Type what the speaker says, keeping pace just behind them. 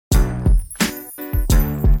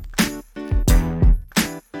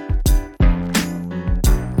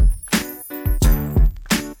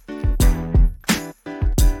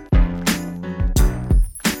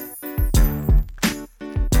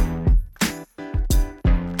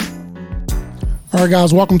All right,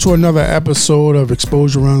 guys, welcome to another episode of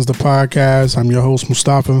Xposure Runs the Podcast. I'm your host,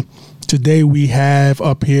 Mustafa. Today we have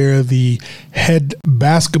up here the head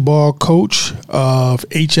basketball coach of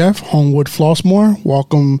HF, Homewood Flossmoor.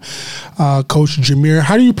 Welcome, Coach Jamere.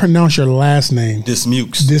 How do you pronounce your last name?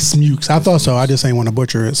 Dismukes. I thought so. I just ain't want to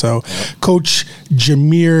butcher it. So, Coach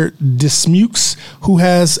Jamere Dismukes, who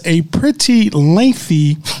has a pretty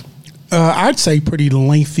lengthy rap sheet.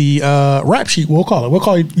 We'll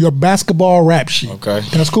call it your basketball rap sheet. Okay.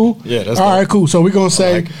 That's cool? Yeah, that's all right, cool. So we're going to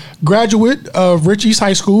say graduate of Rich East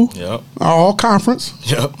High School. Yep. All conference.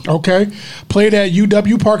 Yep. Okay. Played at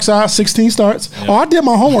UW Parkside, 16 starts. Yep. Oh, I did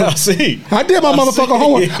my homework. I see. I did my motherfucking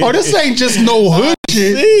homework. Oh, this ain't just no hood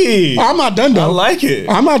shit. See. I'm not done, though. I like it.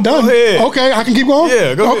 I'm not done. Go ahead. Okay, I can keep going?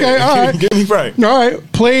 Yeah, go ahead. Okay, all right. Get me right. All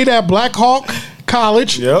right. Played at Black Hawk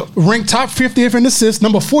College. Yep. Ranked top 50th in assists,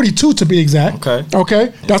 number 42 to be exact. Okay.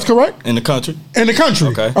 Okay. That's correct? In the country.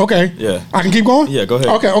 Okay. Okay. Yeah. I can keep going? Yeah, go ahead.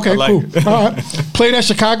 Okay, like cool. All right. Played at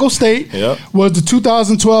Chicago State. Yep. Was the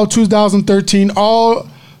 2012-2013 All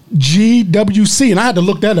GWC, and I had to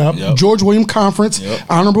look that up. Yep. George William Conference,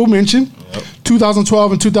 honorable mention. Yep.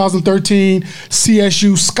 2012 and 2013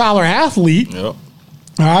 CSU Scholar Athlete. Yep. All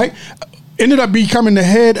right. Ended up becoming the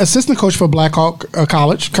head assistant coach for Black Hawk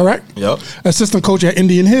College, correct? Yep. Assistant coach at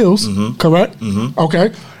Indian Hills, correct? Mm-hmm.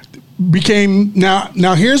 Okay. Became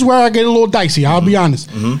now here's where I get a little dicey. I'll be honest.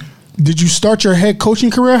 Mm-hmm. Did you start your head coaching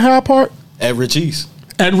career at Hyde Park? At Rich East.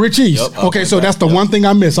 At Rich East. Yep. Okay, so that's the one thing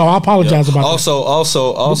I missed. So I apologize about that. Also,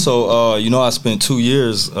 I spent 2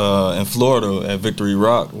 years in Florida at Victory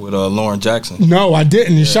Rock with Lauren Jackson. No, I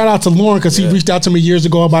didn't. And shout out to Lauren because he reached out to me years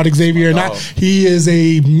ago about Xavier. And he is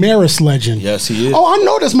a Marist legend. Yes, he is. Oh, I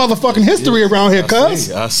know this motherfucking history around here,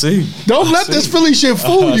 cuz. I see. Don't let this Philly shit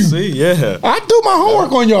fool you. I see, yeah. I do my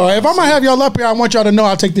homework on y'all. If I'm going to have y'all up here, I want y'all to know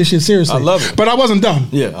I take this shit seriously. I love it. But I wasn't done.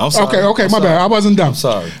 Yeah, I'm sorry. Okay, my bad. I wasn't done. I'm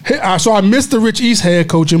sorry. So I missed the Rich East head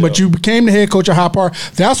coaching, but you became the head coach at Hyde Park.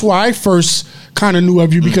 That's why I first kind of knew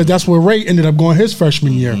of you because that's where Ray ended up going his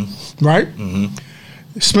freshman year, right? Mm-hmm.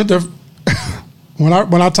 Spent the when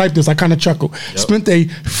I typed this, I kind of chuckled. Yep. Spent a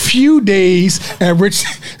few days at Rich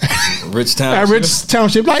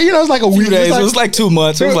Township. Like it's like a week. Days. It was like 2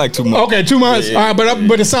 months. Okay, 2 months. Yeah. All right,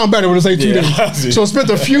 but it sounds better when it say 2 days. So spent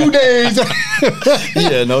a few days.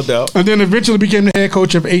 Yeah, no doubt. And then eventually became the head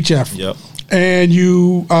coach of HF. Yep. And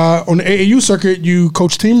you, on the AAU circuit, you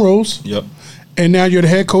coach Team Rose. Yep. And now you're the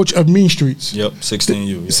head coach of Mean Streets. Yep,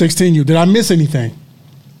 16U. 16U. Did I miss anything?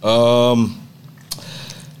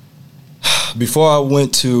 Before I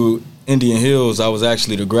went to Indian Hills, I was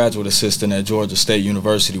actually the graduate assistant at Georgia State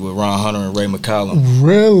University with Ron Hunter and Ray McCallum.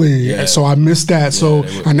 Really? Yeah. So I missed that. Yeah,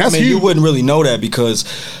 and that's huge. You wouldn't really know that because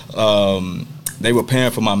they were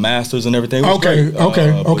paying for my master's and everything. Okay.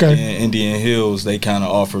 In Indian Hills, they kind of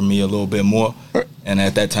offered me a little bit more. And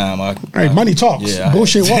at that time, money talks. Yeah,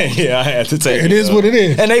 bullshit walks. Yeah, I had to take it. It is what it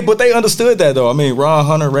is. But they understood that though. I mean, Ron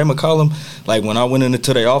Hunter, Ray McCallum, like when I went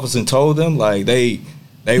into their office and told them, like they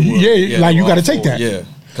were, like you got to take that. Yeah,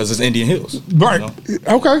 because it's Indian Hills. Right.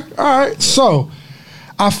 Okay. All right. So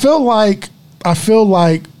I feel like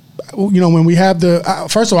when we have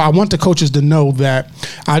first of all, I want the coaches to know that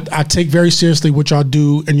I take very seriously what y'all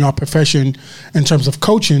do in your profession in terms of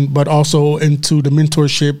coaching, but also into the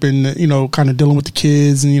mentorship and, kind of dealing with the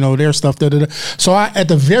kids and, their stuff. So at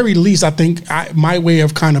the very least, I think my way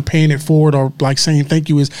of kind of paying it forward or like saying thank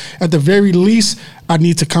you is at the very least, I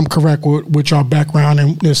need to come correct with y'all background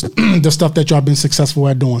and the stuff that y'all been successful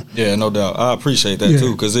at doing. Yeah, no doubt. I appreciate that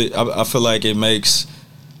too, because I feel like it makes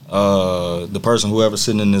the person whoever's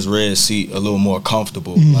sitting in this red seat a little more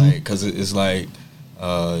comfortable, like because it's like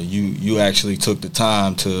you actually took the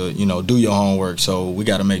time to do your homework. So we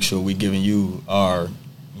got to make sure we're giving you our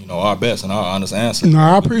best and our honest answer. No,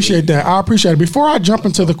 I appreciate that. I appreciate it. Before I jump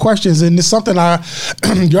into the questions, and it's something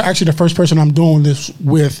you're actually the first person I'm doing this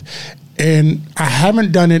with, and I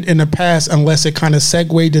haven't done it in the past unless it kind of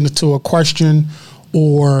segued into a question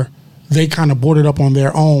or they kind of brought it up on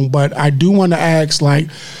their own. But I do want to ask, like,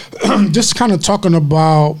 just kind of talking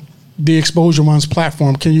about the Xposure Runs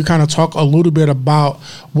platform, can you kind of talk a little bit about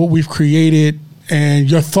what we've created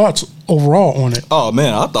and your thoughts overall on it? Oh,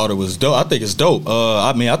 man, I thought it was dope. I think it's dope.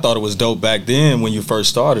 I thought it was dope back then when you first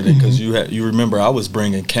started it because you remember I was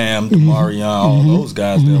bringing Cam, Demarion, all those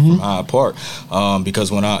guys there from Hyde Park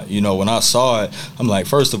because when I saw it, I'm like,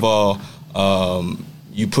 first of all,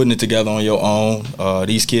 you putting it together on your own.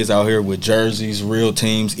 These kids out here with jerseys, real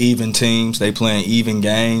teams, even teams. They playing even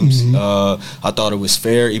games. I thought it was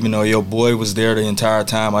fair, even though your boy was there the entire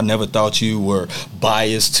time. I never thought you were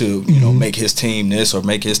biased to, you know, make his team this or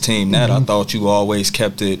make his team that. I thought you always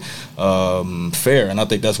kept it fair, and I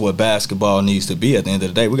think that's what basketball needs to be. At the end of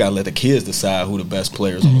the day, we gotta let the kids decide who the best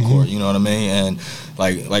players on the court. You know what I mean? And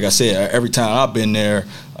like I said, every time I've been there.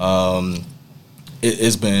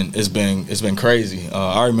 It's been crazy.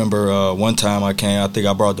 I remember one time I came. I think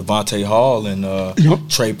I brought Devontae Hall and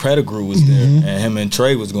Trey Pettigrew was there, and him and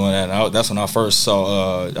Trey was going at it. That's when I first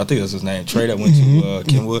saw. I think that's his name, Trey, that went to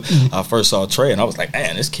Kenwood. I first saw Trey, and I was like,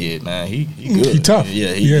 man, this kid, man, he good. He tough.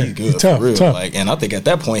 Yeah, he good. He tough. For real. Tough. Like, and I think at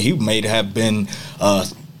that point he may have been.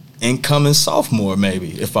 Incoming sophomore,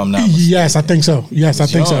 maybe, if I'm not mistaken. Yes, I think so. Yes, I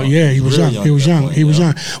think so. Yeah, he was young. He was young. He was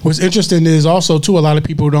young. What's interesting is also, too, a lot of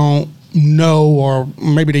people don't know, or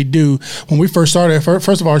maybe they do. When we first started,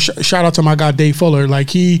 first of all, shout out to my guy Dave Fuller.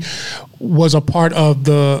 Like, he was a part of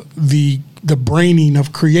the braining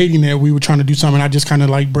of creating it. We were trying to do something. I just kind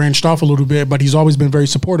of like branched off a little bit, but he's always been very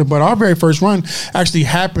supportive. But our very first run actually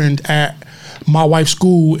happened at my wife's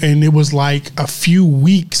school, and it was like a few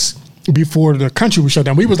weeks before the country was shut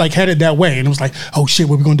down. We was like headed that way, and it was like, oh shit,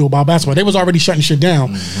 what we gonna do about basketball? They was already shutting shit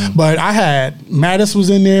down. But I had Mattis was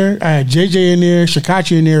in there, I had JJ in there,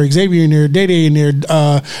 Shikachi in there, Xavier in there, Dede in there,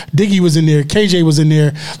 Diggy was in there, KJ was in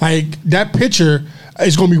there. Like, that picture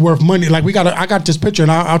is gonna be worth money. Like, I got this picture,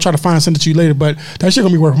 and I'll try to find and send it to you later, but that shit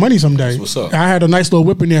gonna be worth money someday. What's up? I had a nice little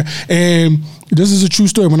whip in there, and this is a true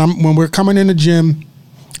story. When we're coming in the gym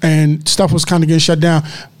and stuff was kind of getting shut down,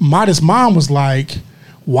 Mattis' mom was like,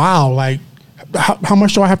 wow, like, how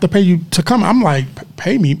much do I have to pay you to come? I'm like,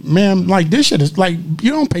 pay me, man. Like, this shit is like,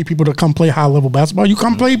 you don't pay people to come play high level basketball. You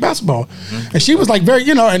come play basketball. And she was like, very,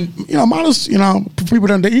 modest, people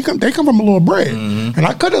they come from a little bread. And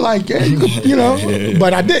I could have like,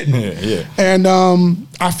 but I didn't. And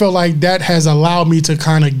I feel like that has allowed me to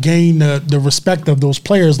kind of gain the respect of those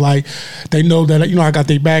players. Like, they know that, I got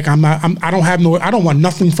their back. I don't want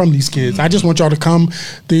nothing from these kids. I just want y'all to come.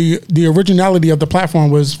 The originality of the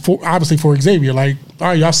platform was obviously for Xavier. Like, all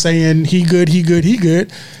right, y'all saying he good.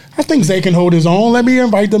 I think Zay can hold his own. Let me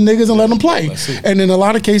invite them niggas and let them play. And in a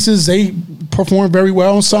lot of cases, Zay performed very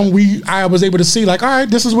well. And some I was able to see, like, all right,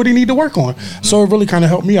 this is what he need to work on. So it really kind of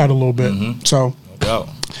helped me out a little bit. So, all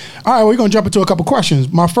right, we're going to jump into a couple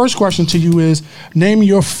questions. My first question to you is, name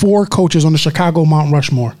your 4 coaches on the Chicago Mount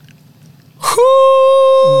Rushmore.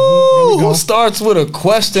 Who starts with a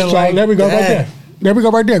question like there we go, that? There we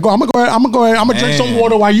go, right there. Go. I'm gonna drink some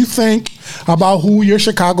water while you think about who your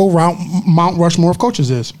Chicago Mount Rushmore of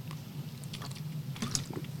coaches is.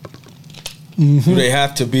 Do they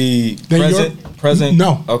have to be present?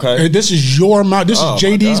 No. Okay. This is your Mount. This is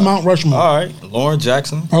JD's Mount Rushmore. All right. Lauren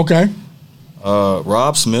Jackson. Okay.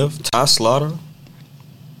 Rob Smith, Ty Slaughter,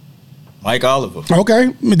 Mike Oliver. Okay.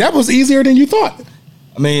 I mean, that was easier than you thought.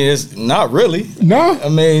 I mean, it's not really. No. I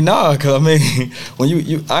mean, no. Cause I mean,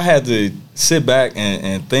 when I had to sit back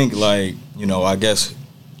and think, like, I guess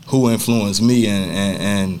who influenced me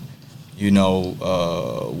and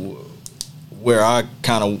where I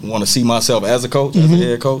kind of want to see myself as a coach, as a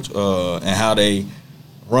head coach, and how they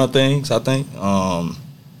run things, I think.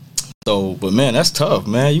 But man, that's tough,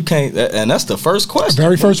 man. You can't, and that's the first question.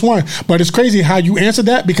 Very first one. But it's crazy how you answered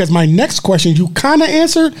that, because my next question you kind of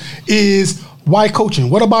answered is, why coaching?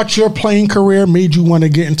 What about your playing career made you want to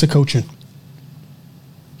get into coaching?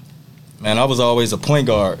 Man, I was always a point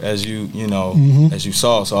guard, as you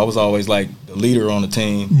saw. So I was always like the leader on the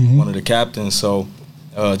team, one of the captains. So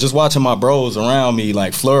just watching my bros around me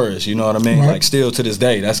like flourish, you know what I mean? Right. Like, still to this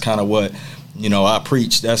day, that's kind of what I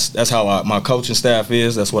preach. That's how my coaching staff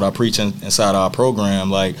is. That's what I preach inside our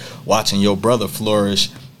program. Like, watching your brother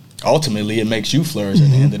flourish, ultimately it makes you flourish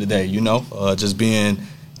at the end of the day. Just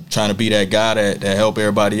trying to be that guy that help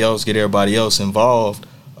everybody else, get everybody else involved.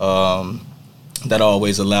 That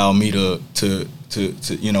always allowed me to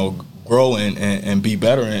grow and be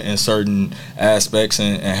better in certain aspects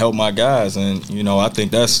and help my guys. And I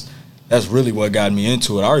think that's really what got me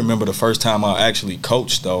into it. I remember the first time I actually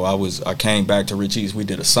coached, though. I came back to Rich East. We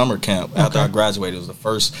did a summer camp after I graduated. It was the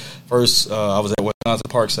first I was at Wisconsin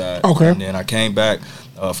Parkside. Okay. And then I came back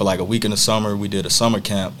for like a week in the summer. We did a summer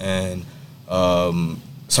camp, and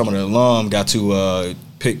some of the alum got to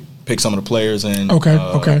pick some of the players, and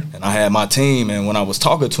and I had my team. And when I was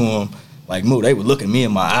talking to them, like Moo, they would look at me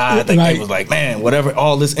in my eye. I think like, they was like, man, whatever,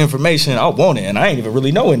 all this information, I want it, and I ain't even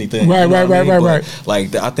really know anything. Right.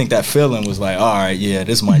 Like, I think that feeling was like, all right, yeah,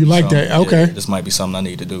 this might. You be like that? Okay. Yeah, this might be something I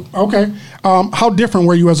need to do. Okay. How different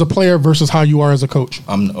were you as a player versus how you are as a coach?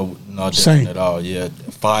 I'm not different at all. Yeah,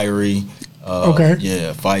 fiery. Okay.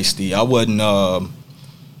 Yeah, feisty. I wasn't.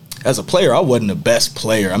 As a player, I wasn't the best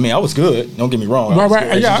player. I mean, I was good. Don't get me wrong.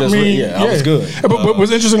 Right. Yeah, I was good. But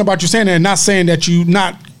what's interesting about you saying that, and not saying that you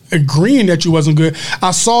not agreeing that you wasn't good.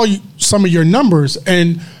 I saw some of your numbers,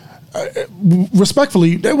 and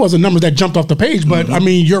respectfully, there wasn't numbers that jumped off the page. But I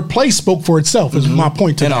mean, your play spoke for itself. Is my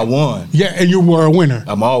point to and that. I won. Yeah, and you were a winner.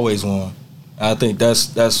 I'm always won. I think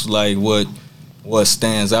that's like what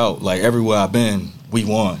stands out. Like everywhere I've been, we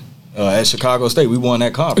won. At Chicago State, we won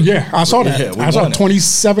that conference. Yeah, I saw that. Yeah, I saw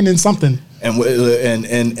 27 and something. And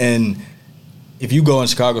if you go in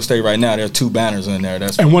Chicago State right now, there are 2 banners in there.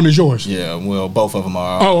 And one is yours. Yeah, well, both of them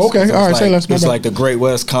are. Oh, okay. So all right, like, say less. It's like the Great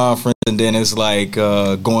West Conference, and then it's like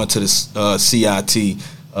going to the CIT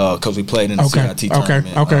because we played in the CIT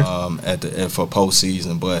tournament for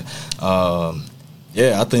postseason. But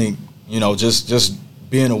yeah, I think just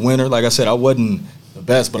being a winner. Like I said, I wasn't the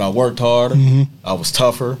best, but I worked harder. I was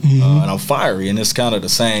tougher, and I'm fiery, and it's kind of the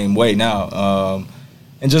same way now.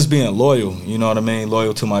 And just being loyal, you know what I mean?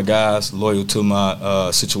 Loyal to my guys, loyal to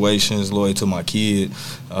my situations, loyal to my kid.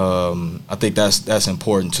 I think that's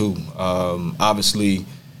important too. Obviously,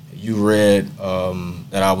 you read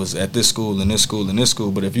that I was at this school and this school and this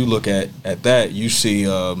school, but if you look at that, you see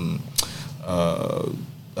an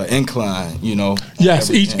incline. Yes,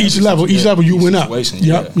 each level you went up.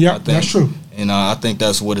 Yep, that's true. And I think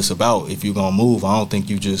that's what it's about. If you're gonna move, I don't think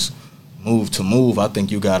you just move to move. I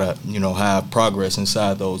think you gotta, have progress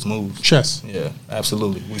inside those moves. Yes. Yeah,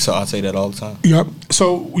 absolutely. I say that all the time. Yep.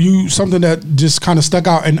 So something that just kind of stuck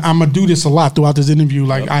out, and I'm gonna do this a lot throughout this interview.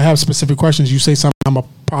 Like I have specific questions. You say something, I'm gonna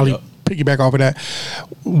probably piggyback off of that.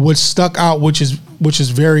 What stuck out, which is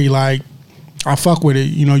very like, I fuck with it.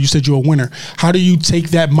 You said you're a winner. How do you take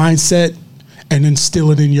that mindset and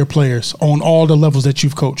instill it in your players on all the levels that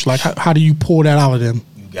you've coached? Like, how do you pull that out of them?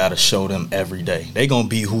 You got to show them every day. They going to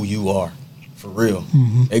be who you are, for real.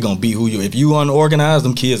 They going to be who you. If you unorganized,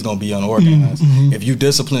 them kids going to be unorganized. If you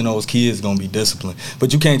discipline those kids, going to be disciplined.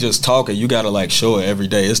 But you can't just talk it. You got to, show it every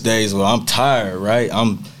day. It's days where I'm tired, right?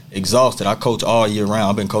 I'm exhausted. I coach all year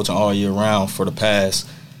round. I've been coaching all year round for the past.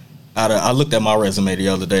 I looked at my resume the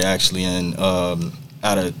other day, actually, and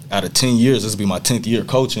out of 10 years, this will be my 10th year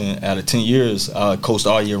coaching. Out of 10 years, I coached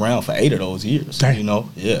all year round for 8 of those years. Dang.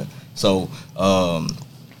 Yeah. So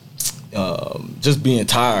just being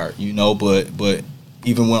tired, but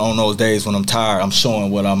even when on those days when I'm tired, I'm showing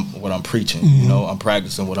what I'm preaching. I'm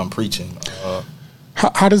practicing what I'm preaching.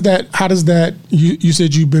 How does that you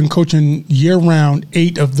said you've been coaching year round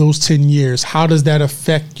 8 of those 10 years. How does that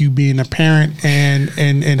affect you being a parent,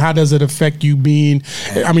 and how does it affect you being,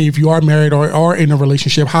 I mean, if you are married or in a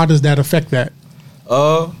relationship, how does that affect that?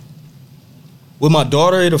 With my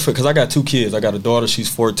daughter, because I got 2 kids. I got a daughter, she's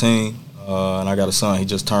 14, and I got a son, he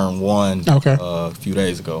just turned 1 a few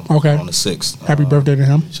days ago on the 6th. Happy birthday to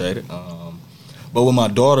him. Appreciate it. But with my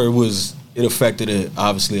daughter, it affected it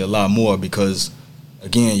obviously a lot more because,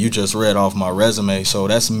 again, you just read off my resume, so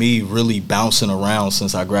that's me really bouncing around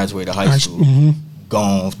since I graduated high school,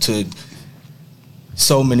 gone to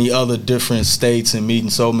so many other different states and meeting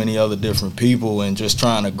so many other different people and just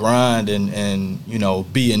trying to grind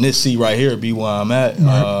and be in this seat right here, be where I'm at.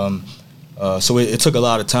 Right. So it took a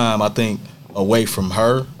lot of time, I think, away from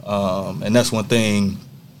her, and that's one thing,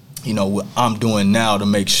 I'm doing now to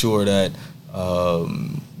make sure that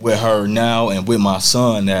with her now and with my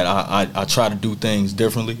son that I try to do things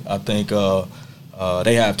differently. I think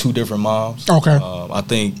they have 2 different moms. Okay. I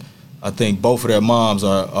think both of their moms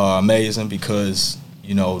are amazing because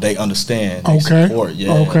they understand. They support.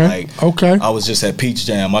 Yeah. Okay. I was just at Peach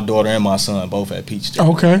Jam. My daughter and my son both at Peach Jam.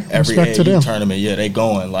 Okay. Every Respect to them. tournament, they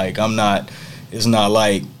going. Like I'm not. It's not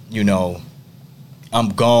like I'm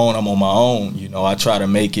gone. I'm on my own. I try to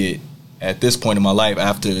make it at this point in my life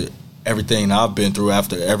after everything I've been through,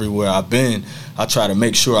 after everywhere I've been, I try to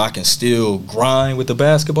make sure I can still grind with the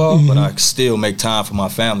basketball, but I still make time for my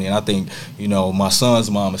family. And I think, my son's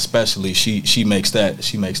mom especially, she makes that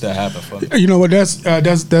happen for me. You know what?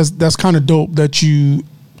 That's kind of dope that you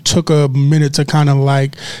took a minute to kind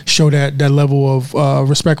of show that level of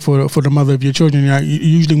respect for the mother of your children.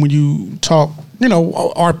 Usually when you talk,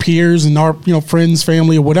 our peers and our friends,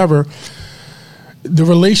 family, or whatever, the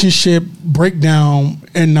relationship breakdown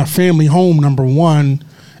in a family home, number one,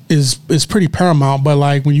 is pretty paramount. But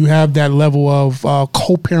like when you have that level of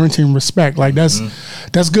co-parenting respect, like that's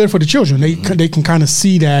good for the children. They can kind of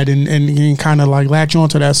see that and kind of like latch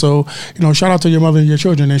onto that. So shout out to your mother and your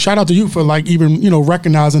children, and shout out to you for like even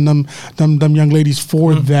recognizing them young ladies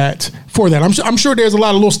for that. I'm sure there's a lot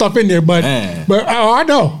of little stuff in there, but I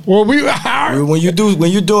know. Well, when you're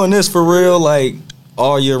doing this for real, like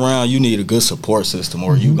all year round, you need a good support system,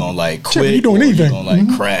 or you gonna like quit. You doing anything? You gonna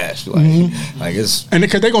like crash, like it's and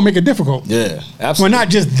because they're gonna make it difficult. Yeah, absolutely. Well, not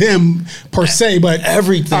just them per se, but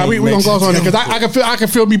everything. We gonna go on it because I can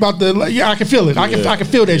feel me about the I can feel it. I can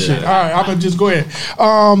feel that shit. All right, I'm gonna just go ahead.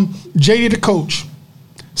 JD the coach,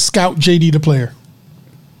 scout JD the player.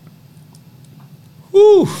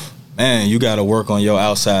 Whew. Man, you got to work on your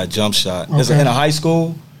outside jump shot. Okay. Is it in a high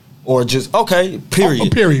school or just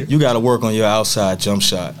period? Period. You got to work on your outside jump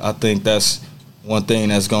shot. I think that's one thing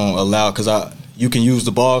that's going to allow, because you can use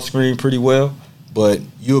the ball screen pretty well, but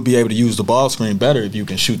you'll be able to use the ball screen better if you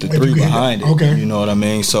can shoot the three behind it. Okay. You know what I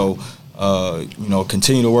mean? So,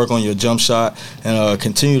 continue to work on your jump shot and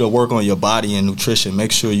continue to work on your body and nutrition.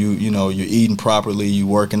 Make sure you're eating properly, you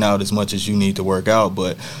working out as much as you need to work out.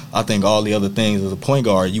 But I think all the other things as a point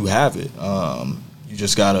guard, you have it. You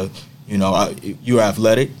just gotta, you're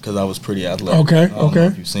athletic, because I was pretty athletic. Okay. I don't know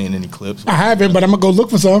if you've seen any clips. I haven't, but I'm gonna go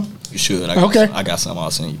look for some. You should. I got some.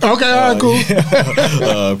 I'll send you. Okay, all right,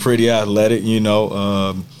 cool. Pretty athletic,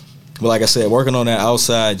 But like I said, working on that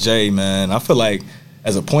outside J, man, I feel like,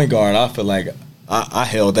 as a point guard, I feel like I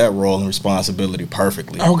held that role and responsibility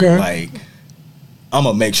perfectly. Okay. Like, I'm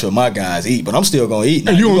going to make sure my guys eat, but I'm still going to eat.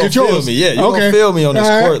 And you going to get yours. Me. Yeah, you're going to feel me on this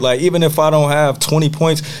court. Like, even if I don't have 20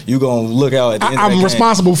 points, you're going to look out at the end of the game. I'm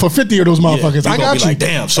responsible for 50 of those motherfuckers. I got you. Like,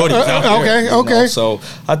 damn, shorty was out there. Okay. So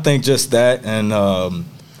I think just that, and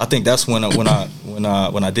I think that's when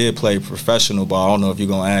I did play professional ball. I don't know if you're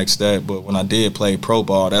gonna ask that, but when I did play pro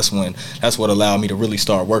ball, that's what allowed me to really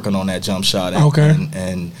start working on that jump shot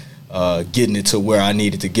and getting it to where I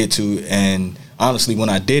needed to get to. And honestly, when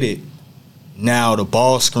I did it, now the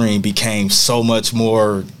ball screen became so much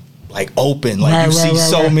more like open, like you see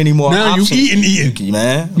so many more now options. You eating,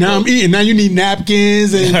 man. Now I'm eating. Now you need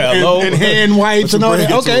napkins and hand wipes and all that.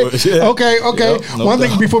 Okay. Yep, One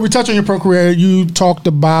thing before we touch on your pro career, you talked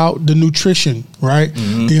about the nutrition, right?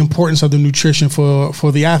 Mm-hmm. The importance of the nutrition for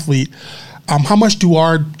the athlete. How much do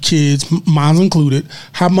our kids, mine included,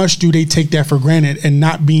 how much do they take that for granted and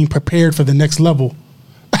not being prepared for the next level?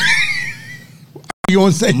 You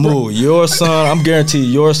want to say, Moo, your son, I'm guaranteed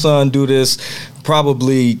your son do this.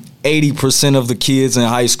 Probably 80% of the kids in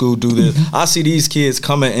high school do this. Mm-hmm. I see these kids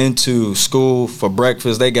coming into school for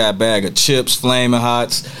breakfast. They got a bag of chips, Flaming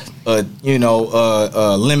Hots,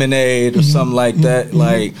 lemonade or something like that. Mm-hmm.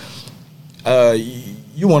 Like,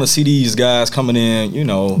 you want to see these guys coming in,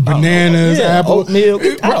 bananas, apple, oatmeal.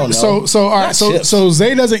 I don't know. So all right. So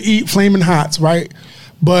Zay doesn't eat Flaming Hots, right?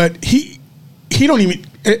 But he don't even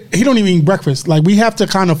eat breakfast. Like, we have to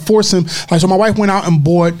kind of force him. Like, so my wife went out and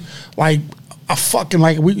bought like a fucking,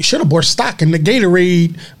 like, we should have bought stock in the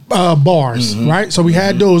Gatorade bars, mm-hmm. right? So we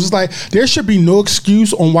had those. It's like, there should be no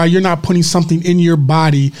excuse on why you're not putting something in your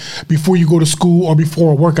body before you go to school or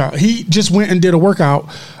before a workout. He just went and did a workout.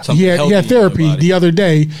 He had therapy the other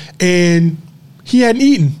day, and he hadn't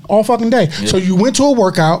eaten all fucking day. Yeah. So you went to a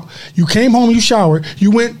workout, you came home, you showered,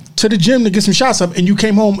 you went to the gym to get some shots up, and you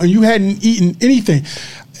came home and you hadn't eaten anything.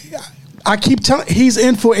 I keep telling, he's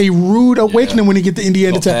in for a rude awakening when he get to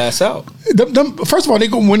Indiana Tech. Pass out. First of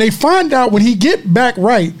all, when they find out, when he get back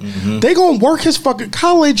right, mm-hmm. they gonna work his fucking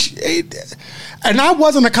college. And I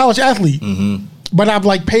wasn't a college athlete. Mm-hmm. But I've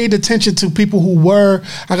like paid attention to people who were.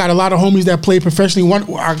 I got a lot of homies that played professionally.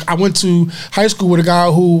 I went to high school with a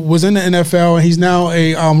guy who was in the NFL, and he's now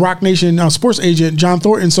a Rock Nation sports agent, John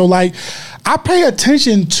Thornton. So like, I pay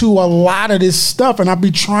attention to a lot of this stuff, and I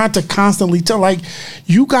be trying to constantly tell, like,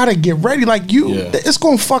 you gotta get ready. Like, it's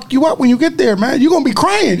gonna fuck you up when you get there, man. You're gonna be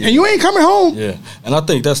crying, and you ain't coming home. Yeah, and I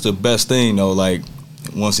think that's the best thing though. Like,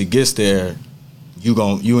 once he gets there,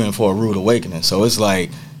 you in for a rude awakening. So it's like,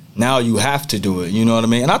 now you have to do it. You know what I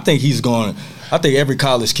mean? And I think I think every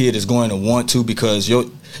college kid is going to want to, because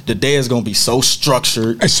the day is going to be so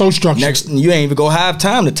structured. It's so structured. You ain't even going to have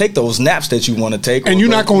time to take those naps that you want to take. And you're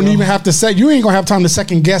not going to even have to you ain't going to have time to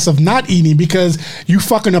second guess of not eating, because you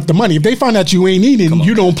fucking up the money. If they find out you ain't eating,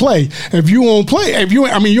 you don't play. If you won't play, you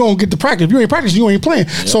don't get to practice. If you ain't practice, you ain't playing.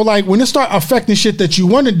 Yep. So like, when it start affecting shit that you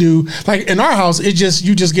want to do, like in our house, you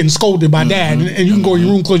just getting scolded by dad, and you can go in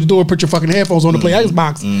your room, close your door, put your fucking headphones on to play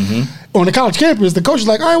Xbox. Mm-hmm. On the college campus, the coach is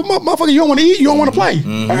like, all right, motherfucker, you don't want to eat, you don't want to play.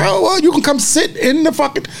 Mm-hmm. All right, well, you can come sit in the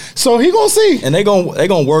fucking. So he gonna see, and they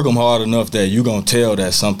gonna work them hard enough that you gonna tell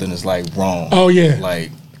that something is like wrong. Oh yeah,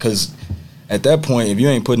 like, because at that point, if you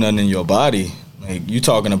ain't putting nothing in your body, like you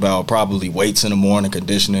talking about probably weights in the morning,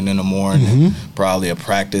 conditioning in the morning, probably a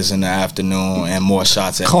practice in the afternoon, and more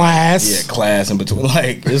shots at class. Yeah, class in between.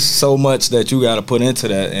 Like, there's so much that you got to put into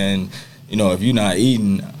that, and you know, if you're not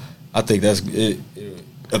eating, I think that's it.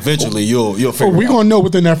 Eventually, you'll figure. We're gonna know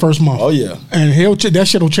within that first month. Oh yeah, and that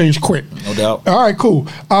shit'll change quick. No doubt. All right, cool.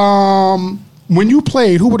 When you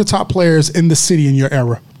played, who were the top players in the city in your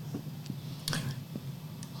era?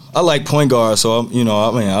 I like point guards, so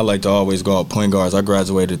I like to always go out point guards. I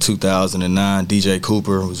graduated in 2009. DJ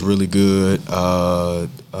Cooper was really good.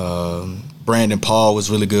 Brandon Paul was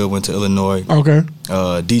really good. Went to Illinois. Okay.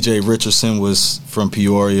 DJ Richardson was from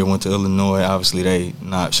Peoria. Went to Illinois. Obviously, they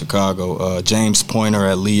not Chicago. James Pointer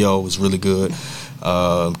at Leo was really good.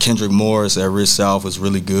 Kendrick Morris at Rich South was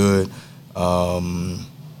really good.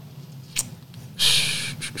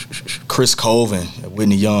 Chris Colvin at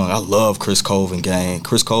Whitney Young. I love Chris Colvin, gang.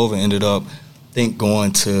 Chris Colvin ended up, I think,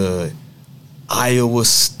 going to Iowa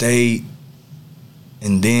State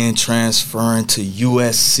and then transferring to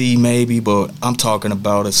USC maybe, but I'm talking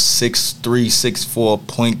about a 6'3", 6'4"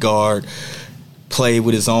 point guard, played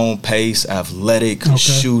with his own pace, athletic, could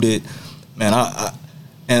shoot it. Man,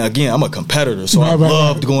 and again, I'm a competitor, so I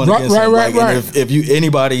loved going against him. And if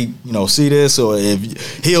anybody see this, or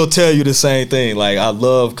if he'll tell you the same thing. Like, I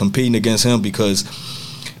love competing against him because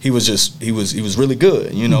he was really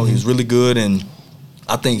good. He was really good, and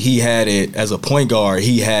I think he had it as a point guard.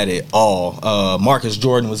 He had it all. Marcus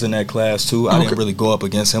Jordan was in that class too. I didn't really go up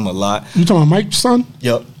against him a lot. You talking about Mike's son?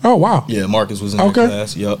 Yep. Oh wow. Yeah, Marcus was in that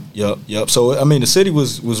class. Yep. So I mean, the city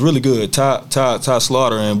was really good. Ty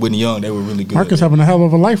Slaughter and Whitney Young, they were really good. Marcus having a hell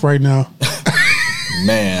of a life right now.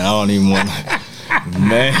 Man, I don't even want.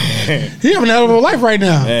 Man, he having a hell of a life right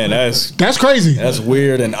now. Man, that's crazy. That's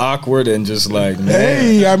weird and awkward and just like, man.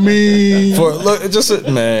 Hey, I mean,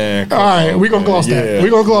 man. All right, we gonna gloss that. We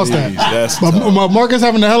gonna gloss that. That's but Marcus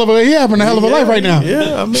having a hell of a life right now.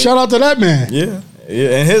 Yeah, I mean, shout out to that man. Yeah.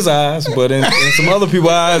 Yeah, in his eyes, but in some other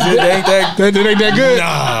people's eyes, it ain't that. It ain't that good.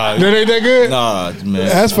 Nah, that ain't that good. Nah, man,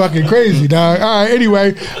 that's fucking crazy, dog. All right.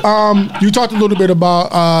 Anyway, you talked a little bit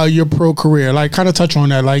about your pro career. Like, kind of touch on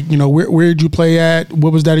that. Like, where did you play at?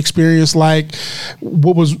 What was that experience like?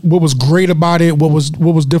 What was great about it? What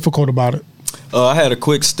was difficult about it? I had a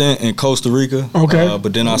quick stint in Costa Rica. Okay.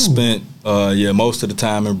 But then I spent most of the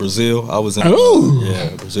time in Brazil. I was in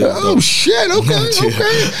Brazil. Oh shit! Okay.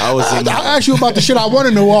 I was. I'll ask you about the shit I want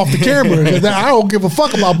to know off the camera, because I don't give a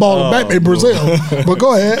fuck about balling back in Brazil. But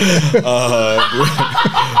go ahead.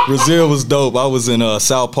 Brazil was dope. I was in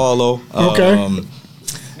Sao Paulo. Okay.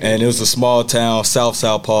 And it was a small town, South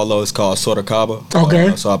Sao Paulo. It's called Sorocaba.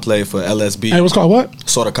 Okay. So I played for LSB. Hey, it was called what?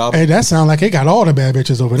 Sorocaba. Hey, that sounds like it got all the bad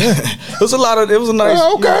bitches over there. It was a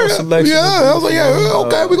nice selection. Yeah,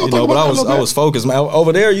 okay. We gonna talk about that. But I was focused, man.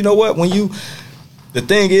 Over there, you know what? The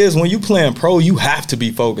thing is, when you playing pro, you have to be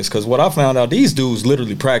focused, because what I found out, these dudes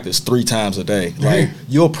literally practice 3 times a day. Like,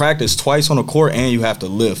 you'll practice twice on the court and you have to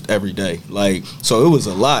lift every day. Like, so it was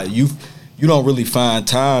a lot. You don't really find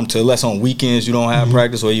time to, unless on weekends you don't have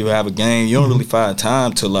practice or you have a game, you don't really find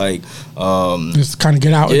time to like just kind of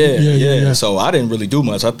get out. Yeah. So I didn't really do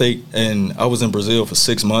much. I think, and I was in Brazil for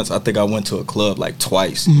 6 months. I think I went to a club like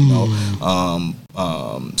twice.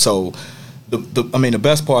 So the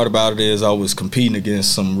best part about it is I was competing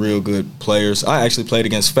against some real good players. I actually played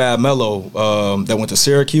against Fab Melo that went to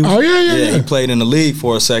Syracuse. Oh, yeah. He played in the league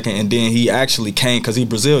for a second, and then he actually came, because he's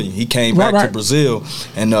Brazilian. He came back to Brazil,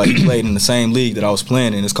 and he played in the same league that I was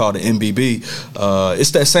playing in. It's called the MBB.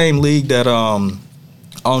 It's that same league that, I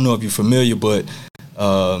don't know if you're familiar, but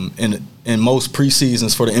in most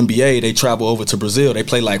preseasons for the NBA, they travel over to Brazil. They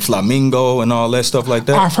play like Flamengo and all that stuff like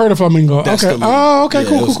that. I've heard of Flamengo. That's okay. Okay.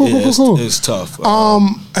 Cool. It's tough.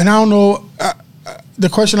 And I don't know. The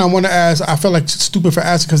question I want to ask, I feel like it's stupid for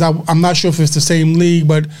asking, because I'm not sure if it's the same league,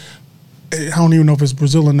 but I don't even know if it's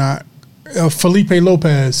Brazil or not. Felipe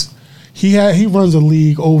Lopez. He runs a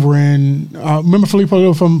league over in remember Felipe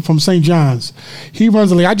from St. John's. He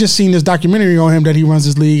runs a league. I just seen this documentary on him that he runs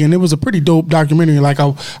his league, and it was a pretty dope documentary, like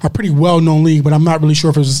a pretty well known league. But I'm not really sure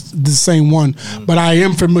if it's the same one. But I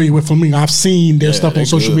am familiar with Flamingo. I've seen their stuff on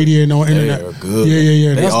social media and on internet. They're good.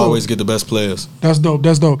 Yeah. They That's always dope. get the best players. That's dope.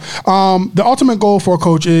 The ultimate goal for a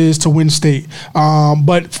coach is to win state.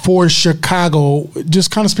 But for Chicago,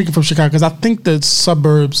 just kind of speaking from Chicago, because I think the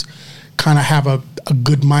suburbs kind of have a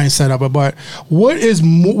good mindset of it, but what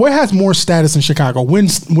has more status in Chicago?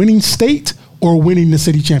 Winning state or winning the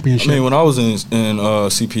city championship? I mean, when I was in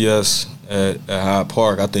CPS at Hyde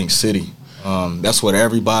Park, I think city. That's what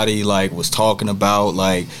everybody like was talking about.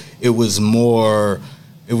 Like, it was more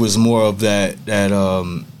it was more of that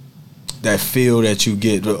feel that you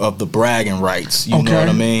get of the bragging rights. You know what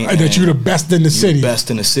I mean? That you're the best in the city. Best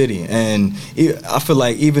in the city. And I feel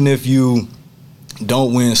like even if you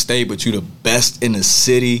don't win state, but you're the best in the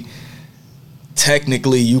city,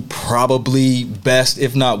 technically you probably best,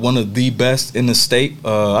 if not one of the best in the state.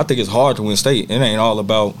 I think it's hard to win state. It ain't all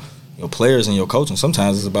about your players and your coaching.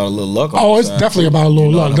 Sometimes it's about a little luck. It's definitely about a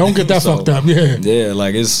little luck. Don't get that fucked up. Yeah,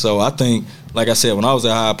 like it's so. I think, like I said, when I was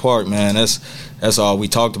at Hyde Park, man, that's all we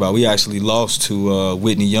talked about. We actually lost to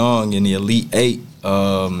Whitney Young in the Elite Eight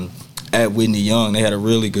at Whitney Young. They had a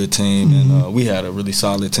really good team, and we had a really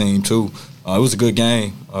solid team too. It was a good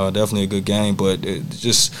game, definitely a good game. But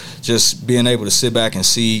just being able to sit back and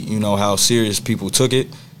see, you know, how serious people took it.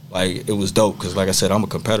 Like, it was dope because, like I said, I'm a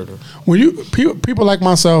competitor. When people like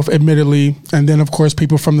myself, admittedly, and then of course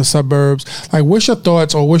people from the suburbs, like, what's your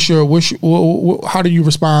thoughts, or how do you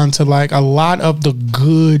respond to, like, a lot of the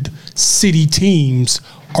good city teams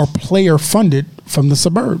are player funded from the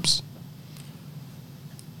suburbs?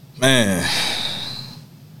 Man,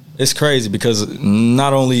 it's crazy because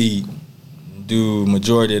not only do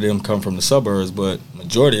majority of them come from the suburbs, but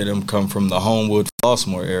majority of them come from the Homewood,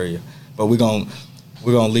 Flossmoor area. But we're gonna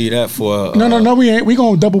leave that for no, we ain't. We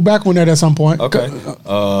gonna double back on that at some point. Okay.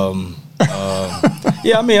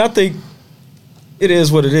 Yeah, I mean, I think it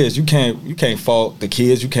is what it is. You can't fault the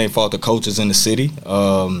kids. You can't fault the coaches in the city.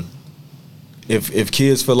 If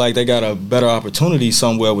kids feel like they got a better opportunity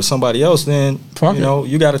somewhere with somebody else, then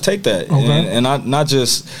you got to take that, and not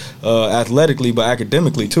just athletically, but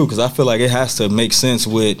academically too. Because I feel like it has to make sense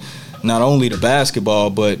with not only the basketball,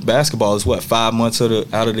 but basketball is 5 months out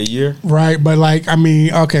of the year, right? But like, I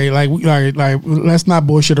mean, okay, like let's not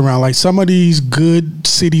bullshit around. Like, some of these good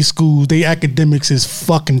city schools, they academics is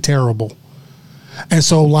fucking terrible. And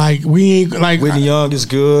so, like, we ain't like Whitney Young is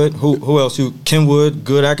good. Who else? Kenwood,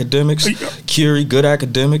 good academics. Curie, good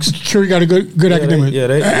academics. Curie got a good academic.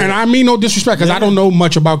 And I mean no disrespect, because I don't know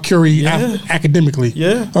much about Curie academically.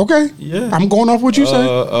 Yeah. Okay. Yeah. I'm going off what you say.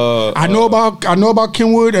 I know about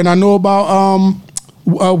Kenwood, and I know about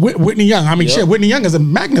Whitney Young. I mean, shit, Whitney Young is a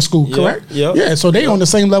magnet school, correct? Yeah. So they on the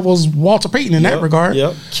same level as Walter Payton in that regard.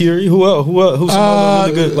 Yep. Curie. Who else? Who's some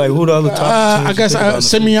other really good? Like, who the other top? I guess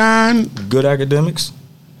Simeon. Good academics.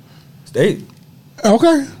 They.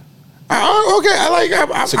 Okay.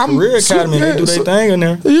 It's a career academy. They do their thing in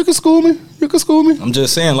there. You can school me. I'm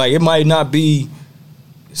just saying, like, it might not be.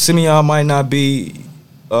 Simeon might not be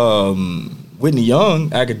Whitney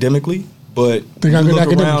Young academically, but they got you good look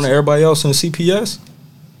academics. around at everybody else in the CPS.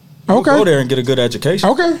 Okay. Go there and get a good education.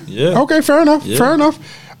 Okay. Yeah. Okay, fair enough. Yeah. Fair enough.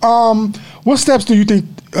 What steps do you think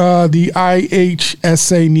the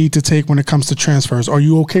IHSA need to take when it comes to transfers? Are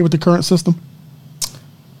you okay with the current system?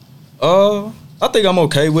 I think I'm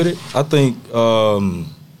okay with it. I think I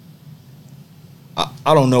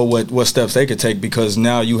don't know what steps they could take, because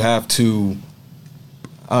now you have to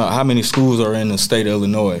how many schools are in the state of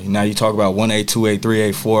Illinois? Now you talk about 1A, 2A,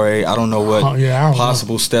 3A, 4A. I don't know what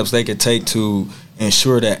possible steps they could take to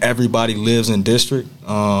ensure that everybody lives in district,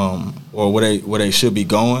 or where they should be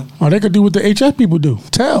going. Or they could do what the HF people do.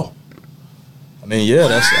 Tell. I mean,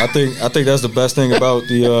 yeah, I think that's the best thing about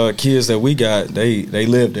the kids that we got. They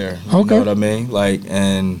live there. You know what I mean? Like,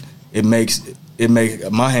 and it makes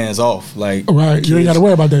my hands off. Like, right, kids, you ain't got to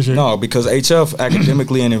worry about that shit. No, because HF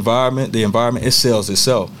academically and the environment, it sells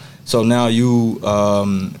itself. So now you,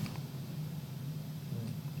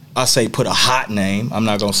 I say put a hot name. I'm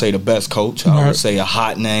not gonna say the best coach. I would say a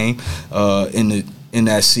hot name in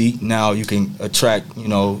that seat. Now you can attract,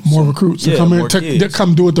 more recruits to come in to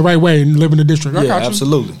come do it the right way and live in the district. Yeah,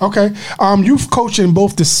 absolutely. Okay, you've coached in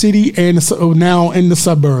both the city and now in the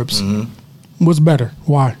suburbs. Mm-hmm. What's better?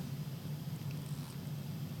 Why?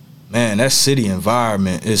 Man, that city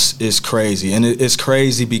environment is crazy, and it's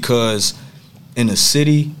crazy because in the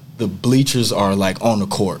city the bleachers are like on the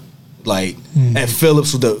court. Like at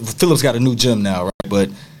Phillips, Phillips got a new gym now, right? But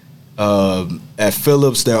at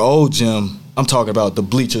Phillips, their old gym, I'm talking about the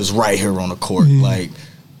bleachers right here on the court. Like,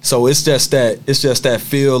 so it's just that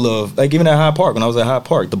feel of, like, even at Hyde Park, when I was at Hyde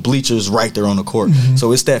Park, the bleachers right there on the court.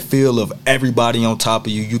 So it's that feel of everybody on top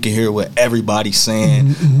of you. You can hear what everybody's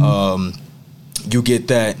saying. You get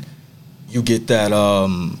that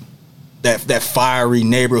that fiery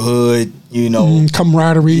neighborhood,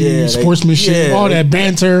 camaraderie, sportsmanship, all that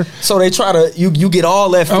banter. So they try to you get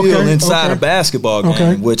all that feel inside a basketball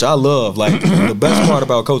game, which I love. Like, the best part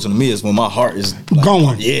about coaching to me is when my heart is like,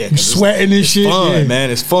 going, you sweating and shit. Fun,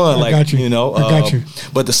 man, it's fun. I got you.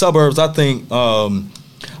 But the suburbs, I think, I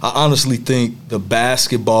honestly think the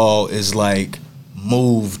basketball is like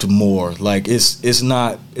moved more. Like, it's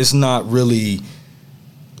not really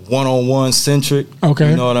one-on-one centric.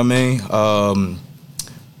 Okay. You know what I mean?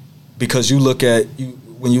 Because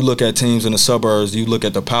when you look at teams in the suburbs, you look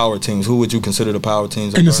at the power teams. Who would you consider the power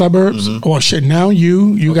teams in the suburbs? Mm-hmm. Oh shit! Now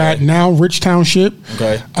you got now Rich Township.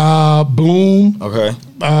 Okay. Bloom. Okay.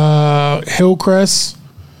 Hillcrest.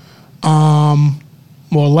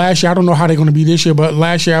 Well, last year I don't know how they're going to be this year, but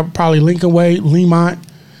last year probably Lincoln Way, Lemont.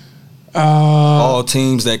 All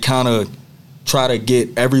teams that kind of try to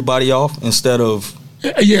get everybody off instead of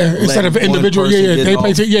instead of individual. They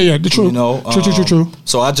play. The true. You know, true.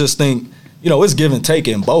 So I just think it's give and take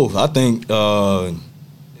in both. I think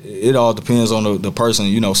it all depends on the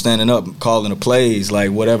person, standing up, calling the plays,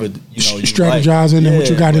 like whatever, you strategizing like. and what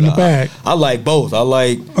you got in the bag. I like both. I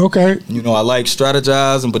like I like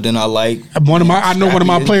strategizing, but then I like I know one of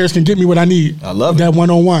my players can get me what I need. I love that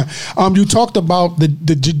one-on-one. You talked about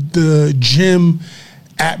the gym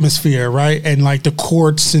atmosphere, right? And like the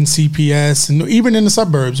courts and CPS and even in the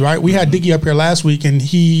suburbs, right? We had Diggy up here last week and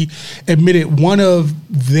he admitted one of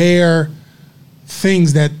their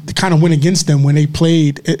things that kind of went against them when they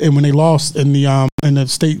played and when they lost in the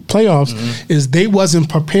state playoffs is they wasn't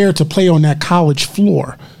prepared to play on that college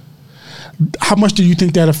floor. How much do you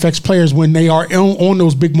think that affects players when they are on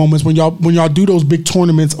those big moments, when y'all do those big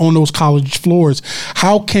tournaments on those college floors?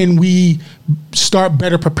 How can we start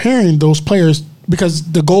better preparing those players?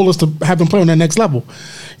 Because the goal is to have them play on that next level.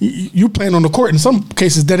 You playing on the court. In some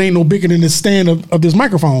cases, that ain't no bigger than the stand of this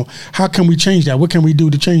microphone. How can we change that? What can we do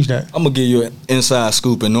to change that? I'm gonna give you an inside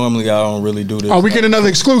scoop, and normally I don't really do this. Oh, we get another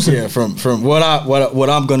exclusive. Yeah, from what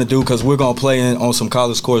I'm gonna do, because we're gonna play on some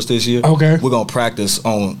college courts this year. Okay, we're gonna practice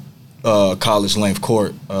on college length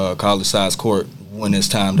court, college size court when it's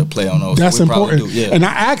time to play on those. That's important. And I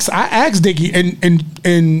asked Diggy,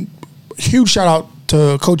 and huge shout out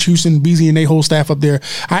to Coach Houston, BZ, and their whole staff up there.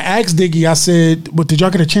 I asked Diggy, I said, "Well, did y'all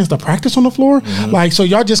get a chance to practice on the floor? Like, so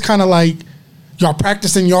y'all just kind of like y'all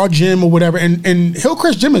practicing y'all gym or whatever?" And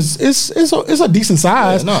Hillcrest gym is a decent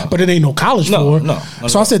size, but it ain't no college floor.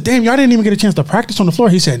 So I said, "Damn, y'all didn't even get a chance to practice on the floor."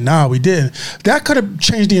 He said, "Nah, we didn't." That could have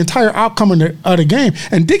changed the entire outcome of the game.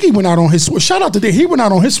 And Diggy went out on his sword. Shout out to Diggy. He went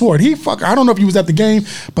out on his sword. I don't know if he was at the game,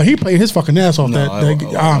 but he played his fucking ass off.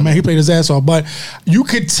 Man, he played his ass off. But you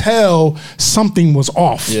could tell something was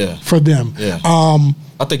off for them.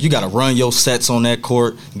 I think you got to run your sets on that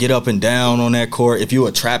court, get up and down on that court. If you're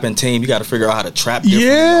a trapping team, you got to figure out how to trap differently.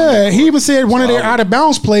 Yeah, he even said one of their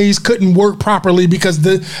out-of-bounds plays couldn't work properly because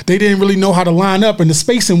they didn't really know how to line up and the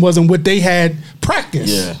spacing wasn't what they had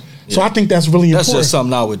practiced. Yeah. So I think that's really important. That's just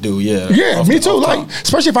something I would do, Yeah, me too. Like,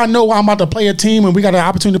 especially if I know I'm about to play a team and we got an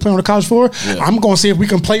opportunity to play on the college floor, I'm going to see if we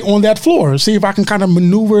can play on that floor. See if I can kind of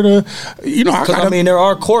maneuver there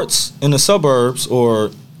are courts in the suburbs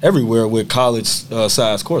or everywhere with college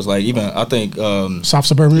size courts. Like even I think South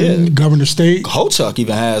Suburban, Governor State, Ho-Chuck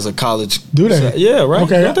even has a college. Do they? Yeah, right.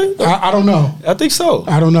 Okay, I don't know. I think so.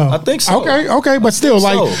 I don't know. I think so. Okay, but still,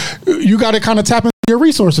 you got to kind of tap into your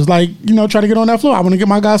resources. Like try to get on that floor. I want to get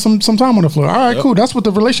my guys some time on the floor. All right, cool. That's what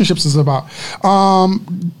the relationships is about.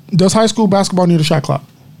 Does high school basketball need a shot clock?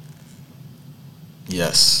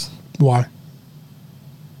 Yes. Why?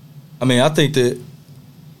 I mean, I think that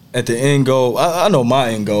at the end goal, I know my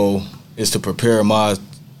end goal is to prepare my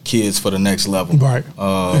kids for the next level. Right.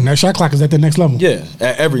 And that shot clock is at the next level. Yeah,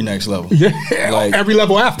 at every next level. Yeah, like, every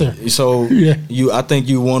level after. So I think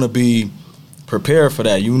you want to be prepared for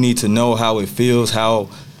that. You need to know how it feels, what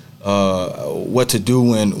to do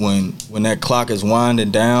when that clock is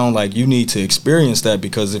winding down. Like you need to experience that,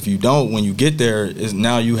 because if you don't, when you get there,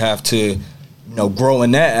 now you have to grow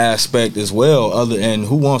in that aspect as well. And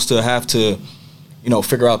who wants to have to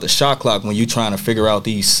figure out the shot clock when you're trying to figure out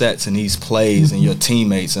these sets and these plays and your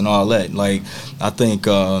teammates and all that. Like, I think,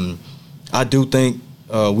 I do think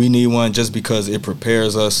we need one just because it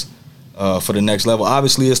prepares us for the next level.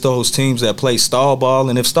 Obviously, it's those teams that play stall ball,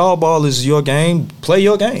 and if stall ball is your game, play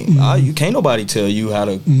your game. You can't nobody tell you how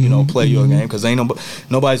to, play your game, because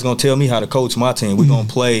nobody's gonna tell me how to coach my team. We're gonna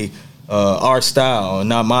play our style,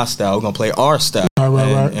 not my style. We're gonna play our style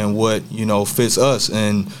and what fits us.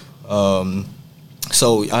 And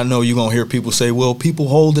so I know you're gonna hear people say, "Well, people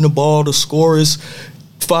holding the ball, the score is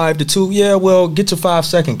 5-2." Yeah, well, get your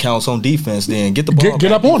 5-second counts on defense. Then get the ball.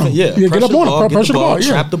 Get up on them. Yeah, get up on them. Pressure the ball.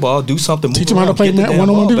 Trap the ball. Do something. Teach them how to play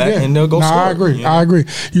one-on-one. And they'll go score. I agree.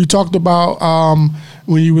 You talked about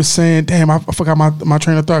when you were saying, damn, I forgot my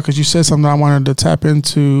train of thought because you said something I wanted to tap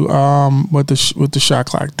into with the shot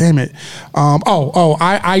clock. Damn it.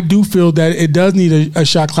 I do feel that it does need a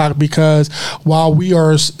shot clock because while we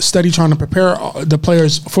are steady trying to prepare the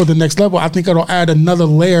players for the next level, I think it'll add another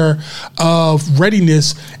layer of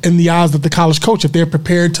readiness in the eyes of the college coach if they're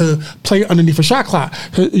prepared to play underneath a shot clock.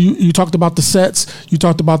 You talked about the sets, you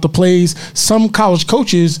talked about the plays. Some college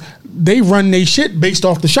coaches, they run their shit based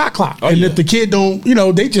off the shot clock. If the kid don't,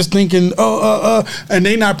 they just thinking, and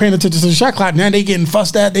they not paying attention to the shot clock. Now they getting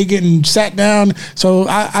fussed at, they getting sat down. So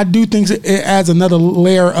I do think it adds another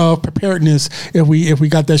layer of preparedness if we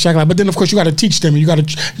got that shot clock. But then of course you got to teach them, and you got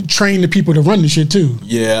to train the people to run the shit too.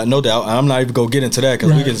 Yeah, no doubt. I'm not even gonna get into that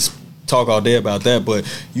because we can talk all day about that. But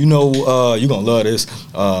you're gonna love this.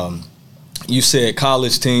 You said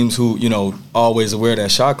college teams who, always aware of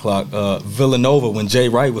that shot clock. Villanova, when Jay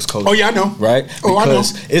Wright was coaching. Oh, yeah, I know. Right? Because I know.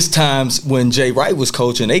 it's times when Jay Wright was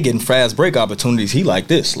coaching, they getting fast break opportunities. He like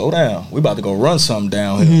this, slow down. We about to go run something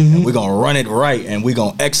down here. And we're going to run it right, and we're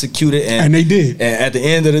going to execute it. And they did. And at the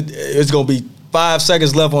end of it's going to be 5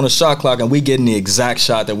 seconds left on the shot clock, and we getting the exact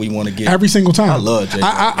shot that we want to get every single time. I love Jay.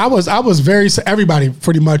 I was very, everybody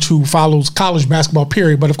pretty much who follows college basketball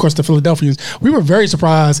period, but of course the Philadelphians, we were very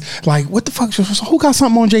surprised. Like, what the fuck? Who got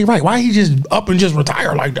something on Jay Wright? Why he just up and just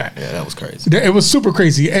retire like that? Yeah, that was crazy. It was super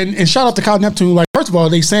crazy. And shout out to Kyle Neptune. Like, first of all,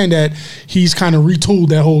 they saying that he's kind of retooled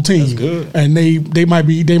that whole team. That's good. And they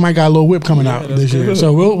might got a little whip coming out this year.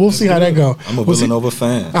 So we'll see how that go. I'm a Villanova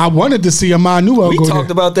fan. I wanted to see Amon Newell go there. We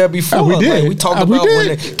talked about that before. We did. Like, we talked about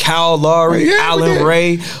when Kyle Lowry, Allen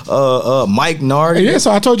Ray, Mike Nardi. Yeah,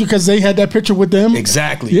 so I told you because they had that picture with them.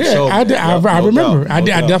 Exactly. Yeah, I remember. I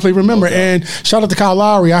definitely remember. And shout out to Kyle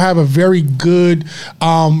Lowry. I have a very good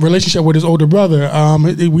relationship with his older brother.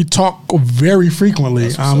 We talk very frequently.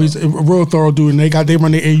 He's a real thorough dude, and they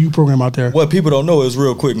run the AU program out there. What people don't know is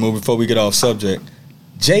real quick, before we get off subject.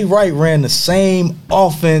 Jay Wright ran the same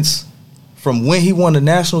offense from when he won the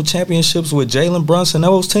national championships with Jalen Brunson,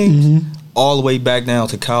 those teams, all the way back down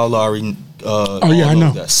to Kyle Lowry. I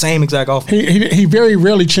know. That same exact offense. He very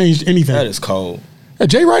rarely changed anything. That is cold.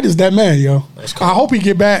 Jay Wright is that man, yo. I hope he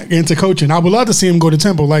get back into coaching. I would love to see him go to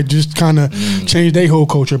Temple, like just kind of change their whole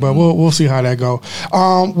culture, but we'll see how that go.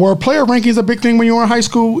 Were player rankings a big thing when you were in high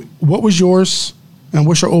school? What was yours, and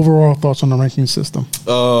what's your overall thoughts on the ranking system?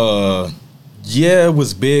 Yeah, it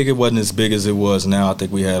was big. It wasn't as big as it was now. I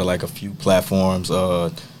think we had like a few platforms.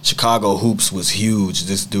 Chicago Hoops was huge.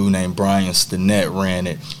 This dude named Brian Stinnett ran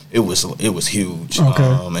it. It was huge. Okay.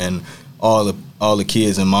 And all the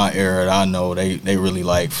kids in my era that I know, they really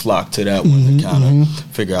like flocked to that one to kind of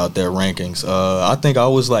figure out their rankings. I think I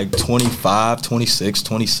was like 25, 26,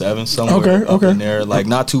 27, somewhere up in there. Like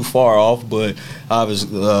not too far off, but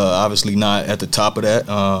obviously not at the top of that.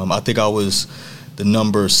 I think I was the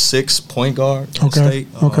number 6 point guard in the state.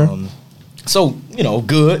 So,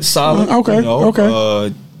 good, solid.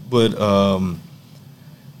 But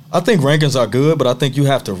I think rankings are good, but I think you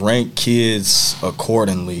have to rank kids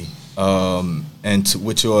accordingly, and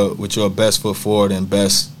with your best foot forward and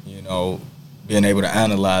best, being able to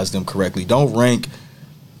analyze them correctly. Don't rank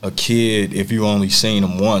a kid if you only seen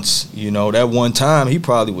him once. That one time he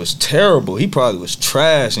probably was terrible. He probably was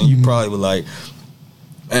trash, and you probably were like,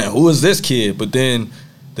 man, who is this kid? But then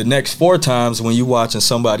the next 4 times when you watching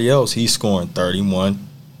somebody else, he's scoring 31,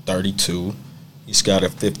 32. He's got a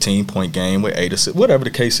 15-point game with 8 assists, whatever the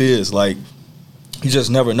case is. Like, you just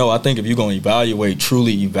never know. I think if you're going to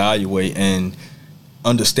truly evaluate, and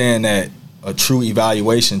understand that a true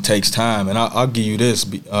evaluation takes time. And I'll give you this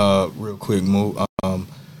real quick, Moo.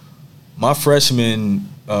 My freshman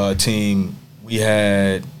team, we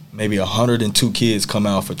had maybe 102 kids come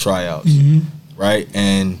out for tryouts. Right,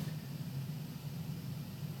 and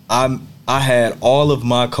I had all of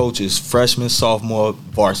my coaches, freshman, sophomore,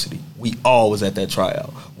 varsity. We all was at that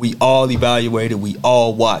tryout. We all evaluated. We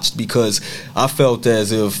all watched, because I felt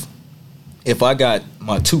as if I got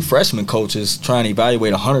my 2 freshman coaches trying to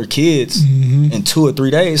evaluate 100 kids in 2 or 3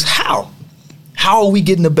 days, how are we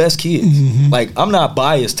getting the best kids? Like, I'm not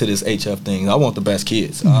biased to this HF thing. I want the best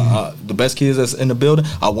kids. The best kids that's in the building,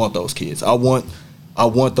 I want those kids. I want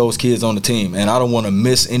those kids on the team, and I don't want to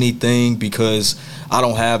miss anything because I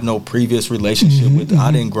don't have no previous relationship with them.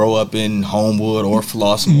 I didn't grow up in Homewood or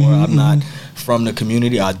Flossmoor. I'm not from the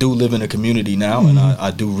community. I do live in the community now, and I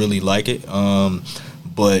do really like it.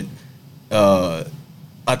 But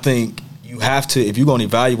I think you have to, if you're going to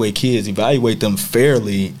evaluate kids, evaluate them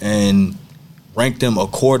fairly and rank them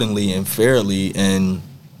accordingly and fairly, and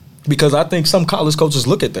Because I think some college coaches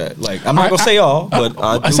look at that. Like, I'm not going to say all,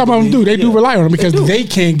 but some of them do. They do rely on them because they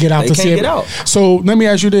can't get out to see it. So let me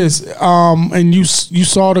ask you this. And you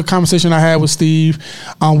saw the conversation I had with Steve.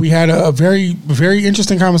 We had a very, very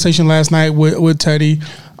interesting conversation last night with Teddy.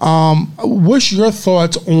 What's your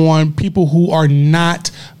thoughts on people who are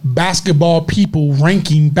not basketball people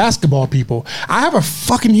ranking basketball people? I have a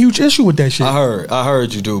fucking huge issue with that shit. I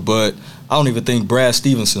heard you do, but I don't even think Brad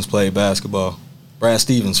Stevenson's played basketball. Brad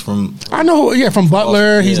Stevens from from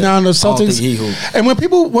Butler. He's now in the Celtics. And when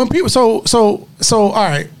people, so all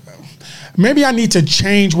right. Maybe I need to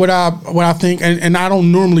change what I think, and I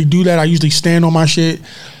don't normally do that. I usually stand on my shit.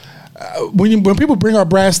 When people bring up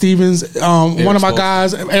Brad Stevens, one of my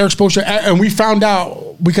guys, Eric Xposure, and we found out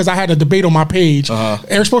because I had a debate on my page.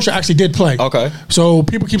 Eric Xposure actually did play. Okay. So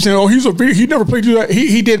people keep saying, "Oh, he never played."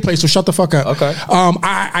 He did play. So shut the fuck up. Okay.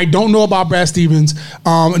 I don't know about Brad Stevens.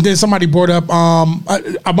 And then somebody brought up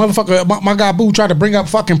a motherfucker. My guy Boo tried to bring up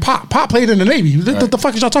fucking Pop. Pop played in the Navy. What the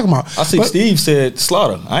fuck is y'all talking about? I see. Steve said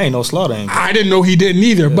Slaughter. I ain't know Slaughter. I didn't know he didn't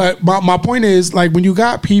either. Yeah. But my point is, like, when you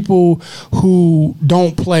got people who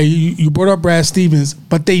don't play, you brought up Brad Stevens,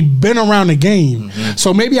 but they've been around the game. Mm-hmm.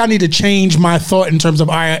 So maybe I need to change my thought in terms of,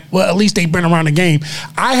 at least they've been around the game.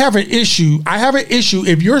 I have an issue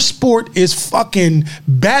if your sport is fucking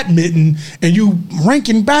badminton and you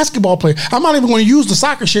ranking basketball players. I'm not even going to use the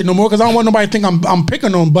soccer shit no more because I don't want nobody to think I'm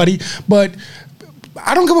picking on buddy, but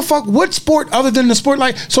I don't give a fuck what sport other than the sport.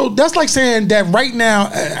 Like, so that's like saying that right now,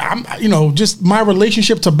 I'm, just my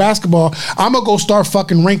relationship to basketball, I'm gonna go start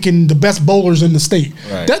fucking ranking the best bowlers in the state.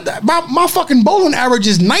 Right. My fucking bowling average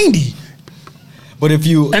is 90. But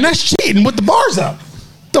and that's cheating with the bars up.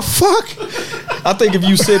 The fuck? I think if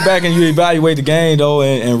you sit back and you evaluate the game though,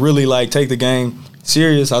 and really like take the game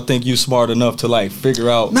serious, I think you smart enough to like figure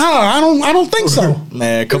out. No, I don't think so.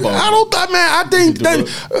 Man, come on. I think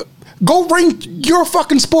that. Go rank your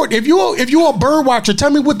fucking sport. If you're a bird watcher, tell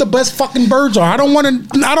me what the best fucking birds are. I don't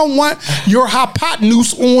want your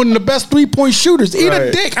hypotenuse on the best 3-point shooters. Eat a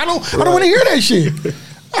dick. I don't want to hear that shit.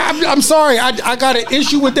 I'm sorry. I got an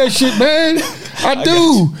issue with that shit, man. I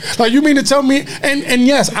do. Like, you mean to tell me? And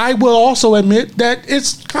yes, I will also admit that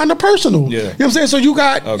it's kind of personal. Yeah. You know what I'm saying? So you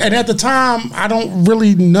got, and at the time, I don't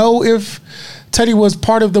really know if Teddy was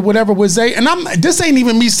part of the whatever with Zay, and this ain't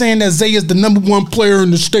even me saying that Zay is the number one player in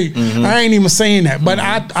the state. Mm-hmm. I ain't even saying that, but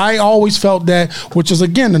I always felt that, which is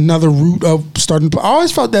again another route of starting. I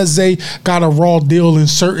always felt that Zay got a raw deal in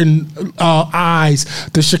certain eyes.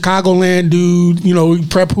 The Chicagoland dude,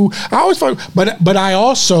 prep who I always felt, but I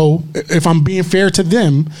also, if I'm being fair to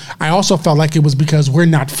them, I also felt like it was because we're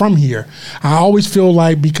not from here. I always feel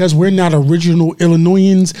like because we're not original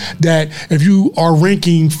Illinoisans, that if you are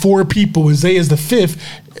ranking 4 people and Zay is the 5th,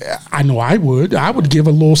 I know I would give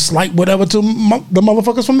a little slight whatever to the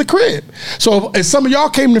motherfuckers from the crib. So if some of y'all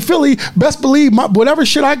came to Philly, best believe whatever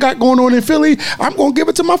shit I got going on in Philly, I'm gonna give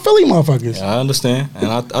it to my Philly motherfuckers. Yeah, I understand,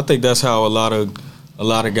 and I think that's how a lot of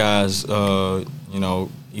guys,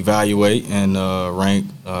 evaluate and rank.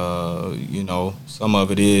 Some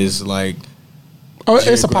of it is like. Oh,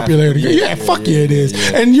 it's a popularity. Yeah, it is.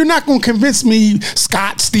 Yeah. And you're not going to convince me,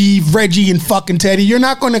 Scott, Steve, Reggie, and fucking Teddy, you're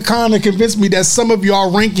not going to kind of convince me that some of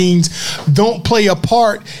y'all rankings don't play a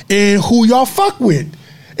part in who y'all fuck with.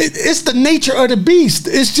 It's the nature of the beast.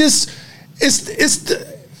 It's just,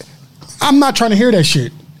 I'm not trying to hear that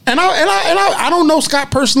shit. And I don't know Scott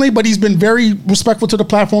personally, but he's been very respectful to the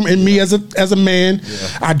platform and me as a man.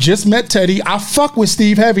 Yeah. I just met Teddy. I fuck with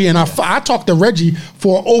Steve heavy, and I talked to Reggie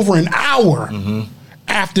for over an hour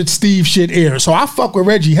after Steve shit aired. So I fuck with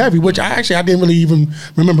Reggie heavy, which I didn't really even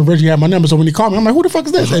remember Reggie had my number. So when he called me, I'm like, who the fuck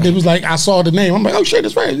is this? And it was like, I saw the name. I'm like, oh shit,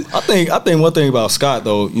 that's right. I think one thing about Scott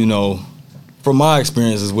though, from my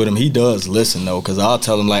experiences with him, he does listen though, because I'll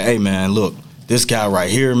tell him like, hey man, look, this guy right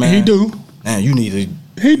here, man. He do. Man, you need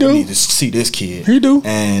to see this kid. He do.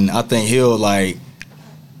 And I think he'll like,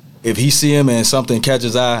 if he see him and something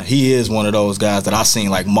catches eye, he is one of those guys that I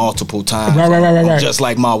seen like multiple times. Right. Just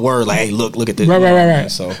like my word, like, hey, look at this.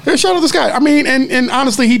 Right. So yeah, shout out to this guy. I mean, and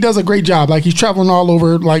honestly, he does a great job. Like, he's traveling all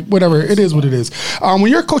over, like, whatever. It is what it is. When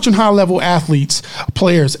you're coaching high-level athletes,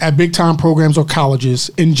 players at big-time programs or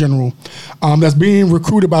colleges in general, that's being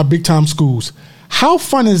recruited by big-time schools, how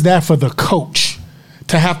fun is that for the coach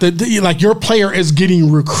to have to, like, your player is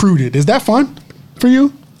getting recruited? Is that fun for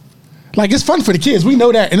you? Like, it's fun for the kids. We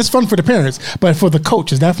know that. And it's fun for the parents. But for the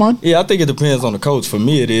coach, is that fun? Yeah, I think it depends on the coach. For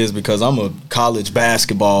me, it is because I'm a college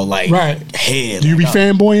basketball, head. Do you be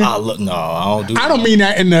fanboying? No, I don't do that. I don't mean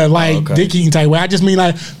that in the, Dick Eaton type way. I just mean,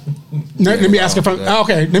 like, let me ask it from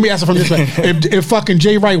this way. If fucking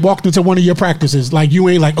Jay Wright walked into one of your practices, like, you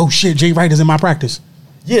ain't like, oh, shit, Jay Wright is in my practice.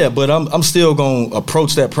 Yeah, but I'm still gonna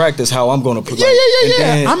approach that practice how I'm gonna.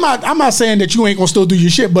 Yeah. I'm not saying that you ain't gonna still do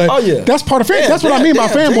your shit, but that's part of fan. That's what I mean by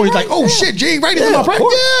fanboys. Like, oh shit, Jay right into my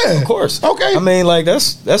practice. Yeah, of course. Okay. I mean, like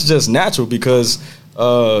that's just natural because he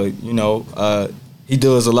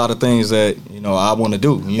does a lot of things that I want to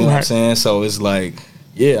do. You know what I'm saying? So it's like,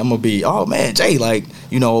 yeah, I'm gonna be, oh man, Jay, like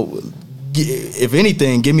if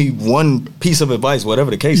anything, give me one piece of advice,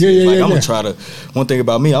 whatever the case is. Like I'm gonna try to. One thing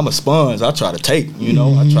about me, I'm a sponge. I try to take.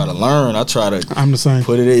 I try to learn. I try to. I'm the same.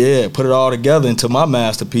 Put it all together into my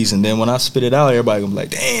masterpiece, and then when I spit it out, everybody gonna be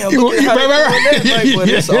like, "Damn, look at how they doing that." Like, but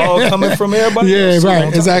it's all coming from everybody. Yeah, else, right,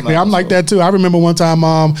 exactly. I'm like that too. I remember one time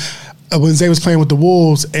when Zay was playing with the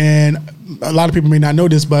Wolves, and a lot of people may not know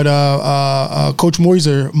this, but Coach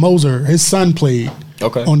Moser, his son played.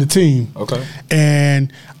 On the team. Okay.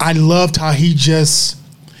 And I loved how he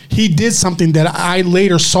did something that I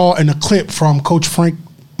later saw in a clip from Coach Frank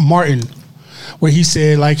Martin, where he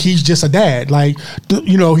said, like, he's just a dad. Like,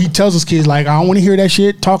 he tells his kids, like, I don't want to hear that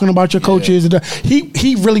shit talking about your coaches. Yeah.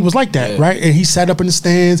 He really was like that, right? And he sat up in the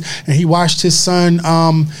stands and he watched his son,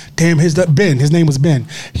 Ben. His name was Ben.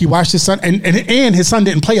 He watched his son, and his son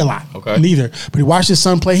didn't play a lot, neither. But he watched his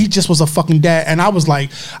son play. He just was a fucking dad. And I was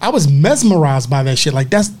mesmerized by that shit. Like,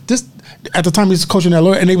 that's this. At the time, he was coaching that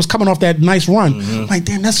lawyer, and they was coming off that nice run. Mm-hmm. Like,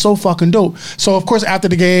 damn, that's so fucking dope. So, of course, after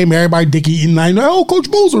the game, everybody dick eating. Like, oh, Coach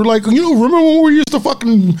Moser, like, remember when we used to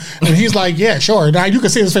fucking... And he's like, yeah, sure. Now, you can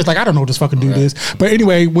see his face, like, I don't know what this fucking dude is. But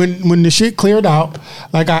anyway, when the shit cleared out,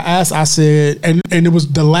 like I said, and it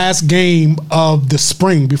was the last game of the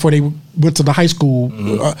spring before they went to the high school,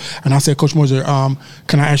 and I said, Coach Moser,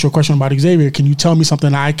 can I ask you a question about Xavier? Can you tell me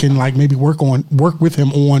something I can like maybe work with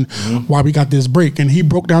him on while we got this break? And he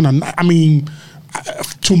broke down.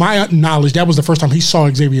 To my knowledge, that was the first time he saw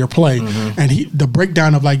Xavier play, and the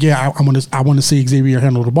breakdown of like, I want to see Xavier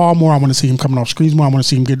handle the ball more. I want to see him coming off screens more. I want to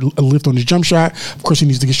see him get a lift on his jump shot. Of course, he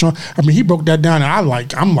needs to get strong. I mean, he broke that down, and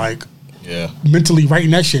I'm like. Yeah, mentally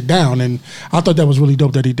writing that shit down, and I thought that was really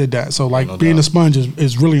dope that he did that. So like being a sponge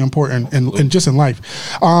is really important, and just in life.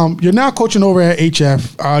 You're now coaching over at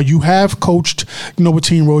HF. You have coached, with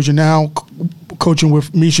Team Rose. You're now coaching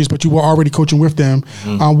with Mises, but you were already coaching with them.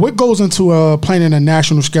 What goes into planning a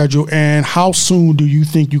national schedule, and how soon do you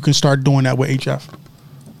think you can start doing that with HF?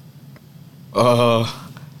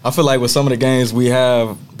 I feel like with some of the games we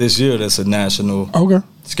have this year, that's a national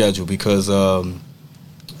schedule because.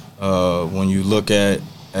 When you look at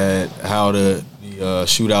how the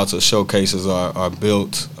shootouts or showcases are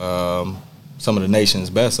built, some of the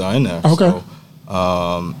nation's best are in there. Okay. So,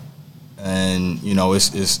 and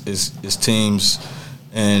it's teams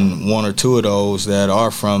in one or two of those that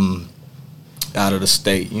are from out of the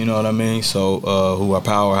state. You know what I mean? So who are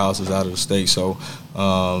powerhouses out of the state. So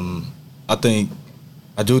I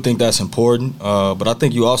do think that's important. But I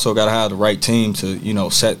think you also got to have the right team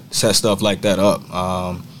to set stuff like that up.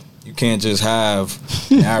 You can't just have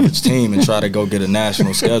an average team and try to go get a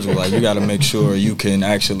national schedule. Like, you got to make sure you can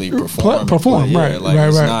actually perform. Right. Like,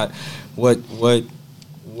 it's not what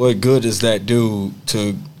good does that do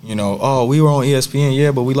to we were on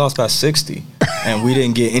ESPN, but we lost by 60 and we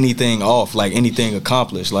didn't get anything off, like anything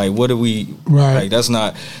accomplished. Like, what do we? Right. Like, it's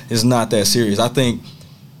not that serious. I think.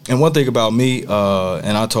 And one thing about me,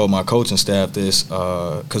 and I told my coaching staff this,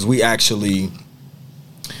 because we actually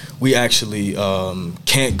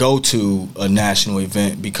can't go to a national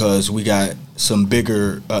event because we got some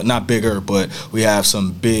bigger, not bigger, but we have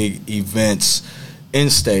some big events in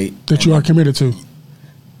state. That you are committed to.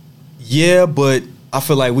 Yeah, but I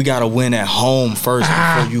feel like we got to win at home first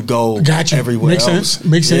before you go everywhere else.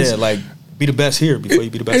 Makes sense. Yeah, like be the best here before you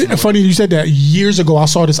be the best. It's funny you said that. Years ago, I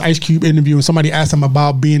saw this Ice Cube interview, and somebody asked him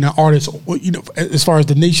about being an artist, as far as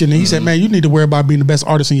the nation, and he said, "Man, you need to worry about being the best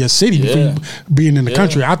artist in your city before you being in the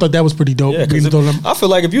country." I thought that was pretty dope. Yeah, I feel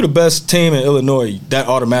like if you're the best team in Illinois, that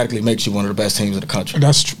automatically makes you one of the best teams in the country.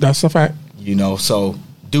 That's a fact. So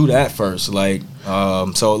do that first. Like,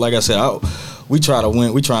 so like I said, we try to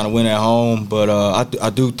win. We trying to win at home, but I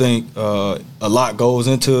do think a lot goes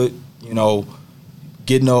into it.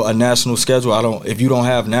 Getting a national schedule. If you don't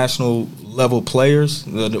have national level players,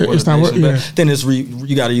 then it's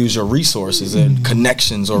you got to use your resources and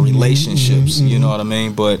connections or relationships. You know what I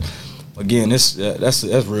mean? But again, that's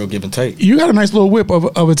real give and take. You got a nice little whip of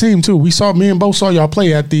a team too. Me and Bo saw y'all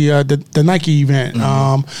play at the Nike event.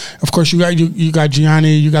 Of course, you got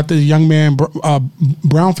Gianni, you got the young man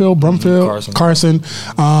Brumfield, Carson.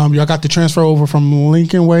 Y'all got the transfer over from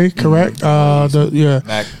Lincoln Way, correct?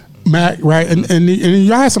 Mac, right? And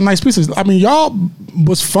y'all had some nice pieces. I mean, y'all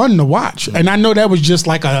was fun to watch, and I know that was just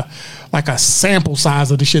like a sample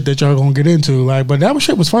size of the shit that y'all gonna get into. Like, but that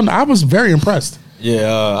shit was fun. I was very impressed.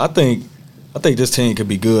 Yeah, I think this team could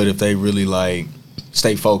be good if they really like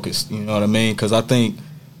stay focused. You know what I mean? Because I think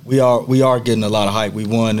we are getting a lot of hype. We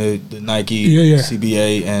won the Nike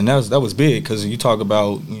CBA, and that was big because you talk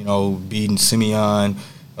about beating Simeon,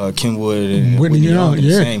 Kenwood, and Whitney Young in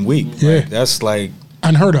the same week. Yeah, like, that's like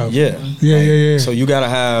unheard of. Yeah. So you gotta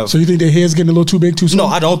have. So you think their head's getting a little too big too soon? No,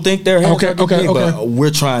 I don't think their heads are big, but we're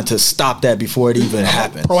trying to stop that before it even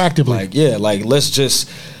happens. Proactively. Like let's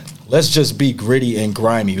just be gritty and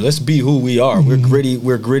grimy. Let's be who we are. Mm-hmm.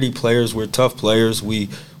 We're gritty players. We're tough players. We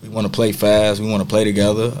want to play fast. We want to play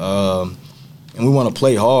together. And we want to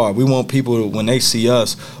play hard. We want people, when they see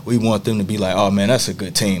us, we want them to be like, oh, man, that's a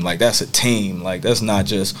good team. Like, that's a team. Like, that's not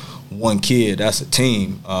just one kid. That's a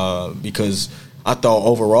team. Because I thought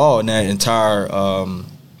overall in that entire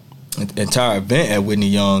event at Whitney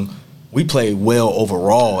Young, we played well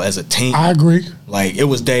overall as a team. I agree. Like, it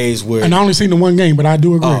was days where... And I only seen the one game, but I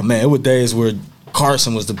do agree. Oh, man, it was days where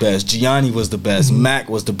Carson was the best, Gianni was the best, Mac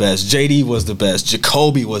was the best, JD was the best,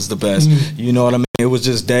 Jacoby was the best. You know what I mean? It was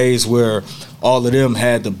just days where all of them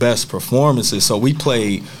had the best performances. So we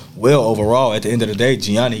played well overall. At the end of the day,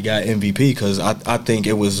 Gianni got MVP because I think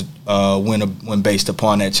it was when based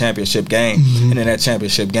upon that championship game. And in that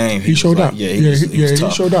championship game, he showed up. He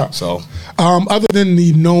showed up. So, other than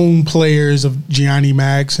the known players of Gianni,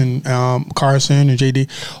 Max, and Carson and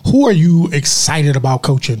JD, who are you excited about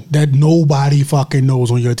coaching that nobody fucking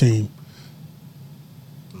knows on your team?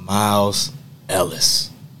 Miles Ellis.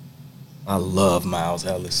 I love Miles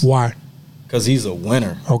Ellis. Why? Because he's a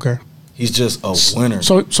winner. Okay. He's just a winner.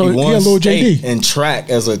 So he won a little JD in track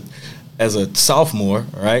as a sophomore,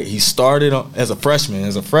 right? He started as a freshman.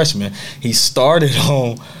 He started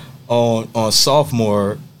on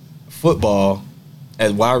sophomore football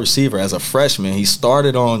as wide receiver as a freshman. He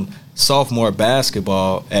started on sophomore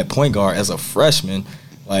basketball at point guard as a freshman.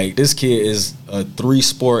 Like, this kid is a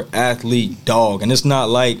 3-sport athlete dog, and it's not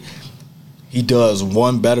like he does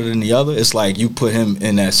one better than the other. It's like you put him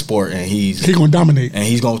in that sport and he's gonna dominate and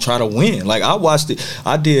he's gonna try to win. Like, I watched it.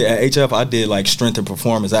 I did at HF. I did like strength and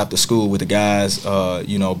performance after school with the guys.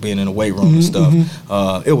 Being in the weight room and stuff.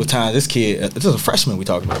 It was time. This kid, this is a freshman we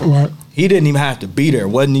talking about. Right. He didn't even have to be there.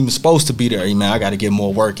 Wasn't even supposed to be there. I got to get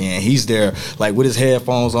more work in. He's there, like, with his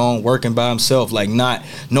headphones on, working by himself. Like,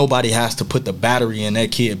 nobody has to put the battery in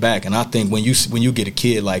that kid back. And I think when you get a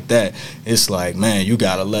kid like that, it's like, man, you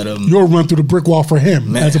gotta let him. You'll run through the brick wall for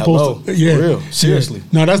him, man, as opposed to for real, seriously. Yeah.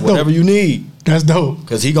 No, that's whatever dope. You need. That's dope.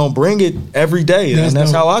 Because he gonna bring it every day, and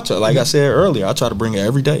that's dope. how I try. Like I said earlier, I try to bring it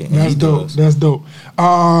every day. That's dope. That's dope.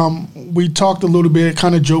 We talked a little bit,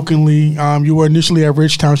 kind of jokingly. You were initially at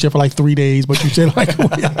Rich Township for like 3 days, but you said like,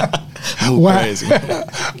 crazy.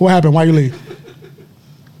 What happened? Why you leave?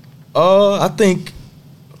 I think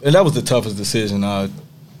that was the toughest decision. I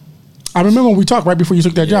remember when we talked right before you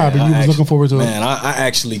took that job, and you was looking forward to it. Man, I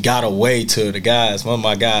actually got away to the guys. One of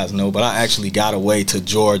my guys know, but I actually got away to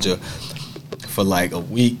Georgia for like a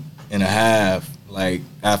week and a half, like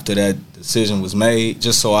after that decision was made,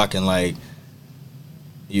 just so I can like,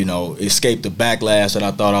 escape the backlash that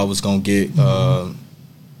I thought I was gonna get.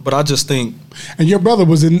 But I just think. And your brother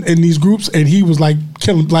was in these groups, and he was like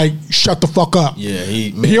killing, like, shut the fuck up. Yeah,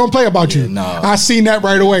 he don't play about you. Nah. I seen that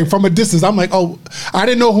right away from a distance. I'm like, oh, I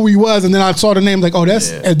didn't know who he was, and then I saw the name, like, oh, that's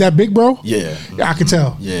that big bro. Yeah, I could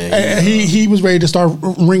tell. Yeah. He was ready to start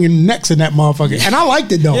wringing necks in that motherfucker, and I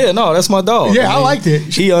liked it though. Yeah, no, that's my dog. Yeah, I liked it.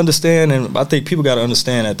 He understand, and I think people got to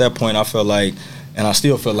understand. At that point, I felt like. And I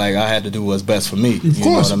still feel like I had to do what's best for me. Of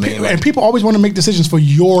course. Know what I mean? And people always want to make decisions for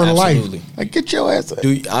your absolutely. life. Like, get your ass up.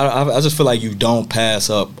 I just feel like you don't pass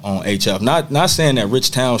up on HF. Not saying that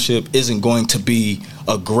Rich Township isn't going to be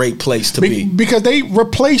a great place to be. Because they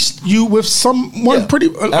replaced you with someone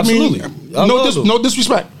pretty... Absolutely. No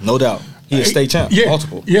disrespect. No doubt. He a state champ,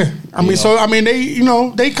 multiple. Yeah, I mean, they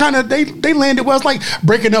landed well. It's like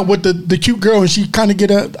breaking up with the cute girl, and she kind of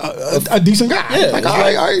get a decent guy. Yeah, like, all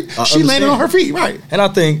right. She landed on her feet, right? And I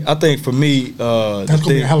think for me, that's gonna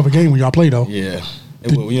be a hell of a game when y'all play, though. Yeah.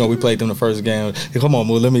 We played them the first game. Hey, come on,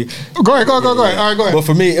 Moo, let me. Go ahead. All right, go ahead. But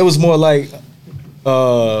for me, it was more like,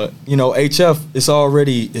 HF.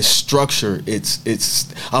 It's structured.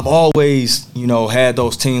 It's. I've always had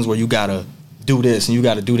those teams where you gotta do this and you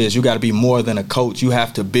got to do this. You got to be more than a coach. You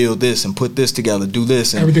have to build this and put this together, do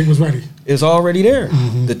this. And everything was ready. It's already there.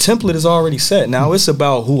 The template is already set. Now it's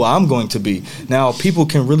about who I'm going to be. Now people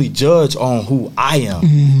can really judge on who I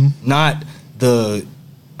am, not the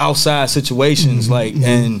outside situations.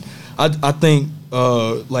 And I think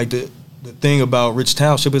like the thing about Rich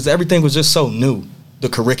Township is everything was just so new. the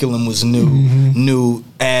curriculum was new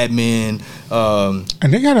admin.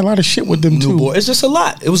 And they got a lot of shit with them too. Board. It's just a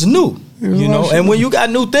lot. It was new, you know. And when you got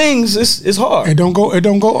new things, it's hard. It don't go.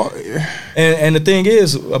 And the thing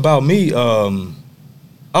is about me,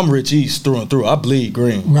 I'm Rich East through and through. I bleed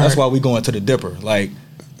green. Right. That's why we going to the Dipper. That's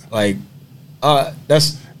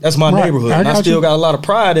my neighborhood. And I still got a lot of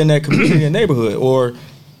pride in that community and neighborhood. Or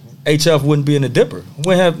HF wouldn't be in the Dipper.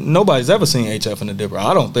 Nobody's ever seen HF in the Dipper.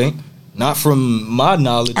 I don't think. Not from my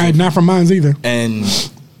knowledge. Not from mine either. And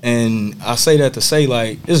I say that to say,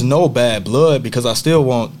 like, there's no bad blood because I still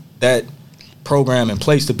want that program in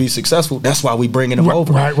place to be successful. That's why we bringing them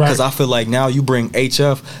over. Right. Because I feel like now you bring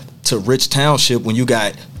HF to Rich Township when you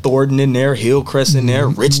got Thornton in there, Hillcrest in there,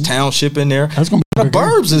 Rich Township in there. That's gonna be the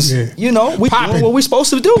burbs is, you know, we doing what we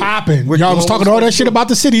supposed to do. Popping. Y'all was talking all that shit about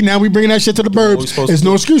the city. Now we bringing that shit to the burbs. There's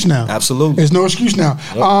no excuse now. Absolutely. There's no excuse now.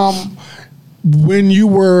 Yep. When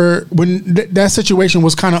that situation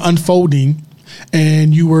was kind of unfolding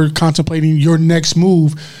and you were contemplating your next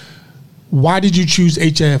move, why did you choose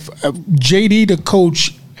HF? JD, the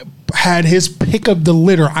coach, had his pick of the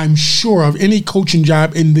litter, I'm sure, of any coaching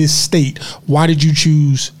job in this state. Why did you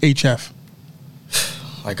choose HF?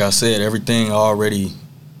 Like I said, everything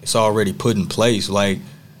it's already put in place. Like,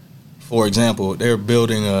 for example, they're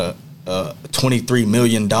building a $23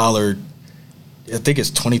 million, I think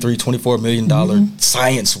it's $24 million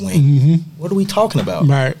science wing. What are we talking about?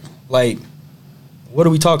 Right. Like, what are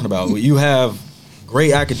we talking about? You have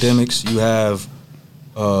great academics. You have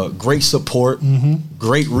great support,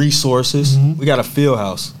 great resources. We got a field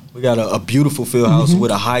house. We got a beautiful field house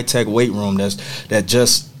with a high-tech weight room that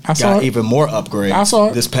just got even more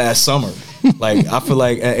upgrades this past summer. Like, I feel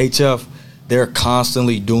like at HF, they're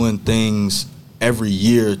constantly doing things every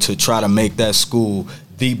year to try to make that school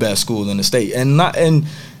the best school in the state. And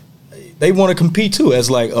they want to compete too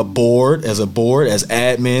as like a board, as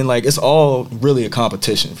admin. Like, it's all really a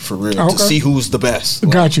competition for real to see who's the best.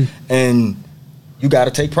 Got you. And you got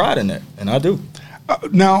to take pride in that, and I do.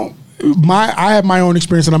 Now, I have my own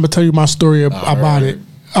experience, and I'm gonna tell you my story about it.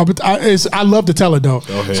 I love to tell it though.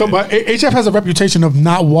 So, but HF has a reputation of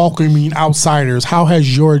not welcoming outsiders. How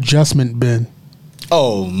has your adjustment been?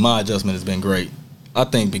 Oh, my adjustment has been great. I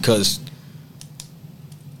think because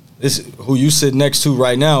who you sit next to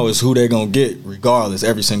right now is who they're gonna get regardless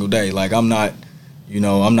every single day. Like, I'm not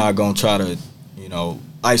gonna try to,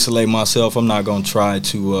 isolate myself. I'm not gonna try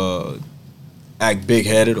to act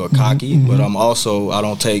big-headed or cocky, but I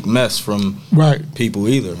don't take mess from people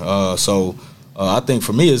either. So I think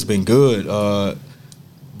for me it's been good.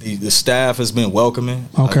 The staff has been welcoming.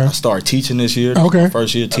 Okay. I started teaching this year. Okay.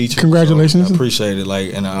 First year teaching. Congratulations. So I appreciate it.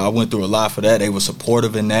 And I went through a lot for that. They were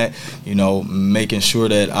supportive in that, making sure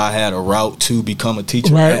that I had a route to become a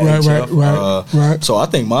teacher. Right. So I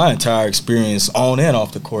think my entire experience on and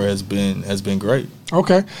off the court has been great.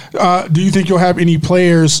 Okay. Do you think you'll have any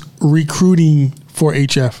players recruiting for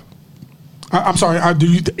HF? I'm sorry.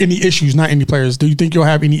 Any issues? Not any players. Do you think you'll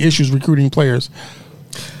have any issues recruiting players?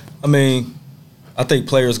 I mean, I think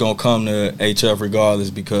players gonna come to HF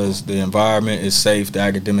regardless because the environment is safe, the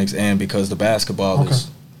academics, and because the basketball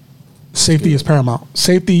is. Safety is paramount.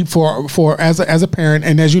 Safety for as a parent,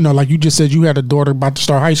 and as you know, like you just said, you had a daughter about to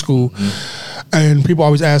start high school, and people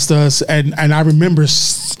always asked us, and I remember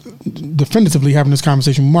definitively having this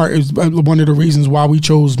conversation with Mark. It was one of the reasons why we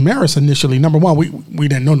chose Marist initially. Number one, we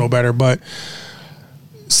didn't know no better, but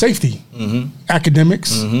safety,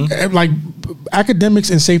 academics, like academics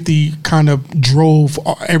and safety kind of drove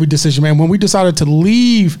every decision, man. When we decided to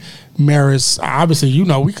leave Marist, obviously,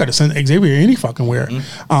 we could have sent Xavier any fucking where,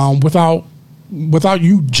 without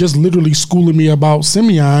you just literally schooling me about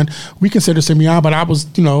Simeon. We consider Simeon, but I was,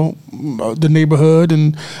 the neighborhood,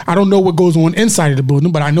 and I don't know what goes on inside of the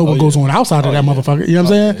building, but I know what goes on outside of that motherfucker. You know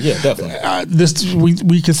what I'm saying? Yeah, definitely.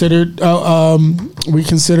 We considered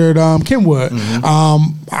Kenwood.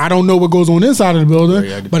 I don't know what goes on inside of the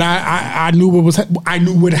building, but I knew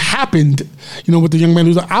what happened. With the young man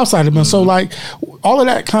who's outside of the building. So like all of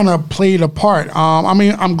that kind of played a part. I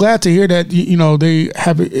mean, I'm glad to hear that they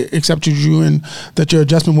have accepted you and that your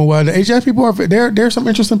adjustment went well. The HF people there's some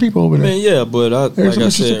interesting people over there. I mean, yeah, but like I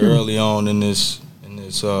said early on in this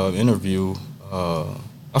interview,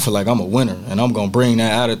 I feel like I'm a winner and I'm gonna bring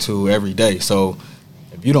that attitude every day. So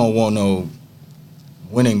if you don't want no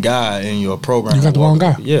winning guy in your program, you got the wrong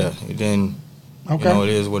guy. Yeah, then it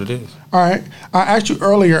is what it is. All right, I asked you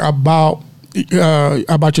earlier about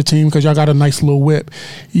your team because y'all got a nice little whip.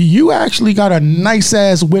 You actually got a nice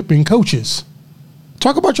ass whip in coaches.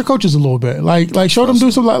 Talk about your coaches a little bit. Like show them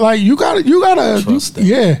do some like you gotta trust them.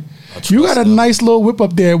 Yeah. You got a nice little whip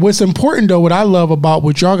up there. What's important though, what I love about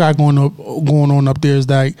what y'all got going on up there is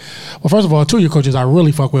that, well, first of all, two of your coaches I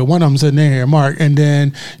really fuck with. One of them sitting there here, Mark, and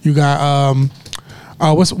then you got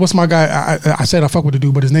what's my guy? I said I fuck with the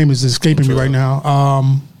dude, but his name is escaping me right now.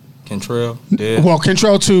 Kentrell. Well,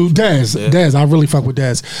 Kentrell to Dez. Yeah. Dez, I really fuck with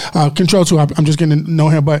Dez. Kentrell too, I'm just getting to know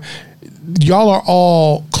him, but y'all are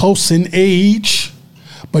all close in age,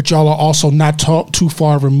 but y'all are also not too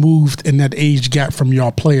far removed in that age gap from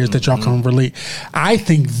y'all players that y'all can relate. I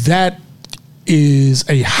think that is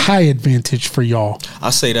a high advantage for y'all. I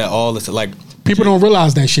say that all the time. Like, people don't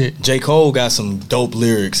realize that shit. J. Cole got some dope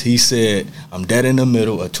lyrics. He said, "I'm dead in the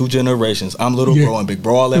middle of two generations. I'm little bro and big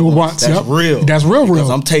bro all at once." That's real. That's real. Because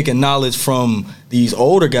I'm taking knowledge from these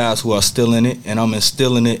older guys who are still in it, and I'm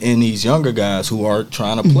instilling it in these younger guys who are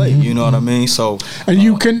trying to play. You know what I mean? So, and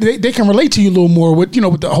you can they can relate to you a little more with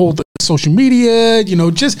with the whole social media,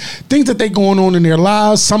 just things that they going on in their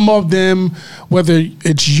lives. Some of them, whether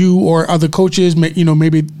it's you or other coaches,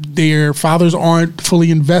 maybe their fathers aren't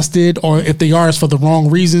fully invested, or if they are, it's for the wrong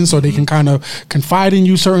reasons, so they can kind of confide in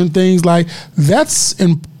you certain things. Like, that's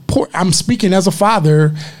important. I'm speaking as a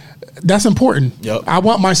father. That's important. Yep. I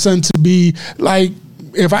want my son to be like,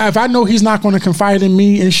 if I know he's not going to confide in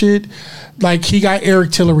me and shit, like he got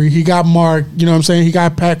Eric Tillery, he got Mark, you know what I'm saying? He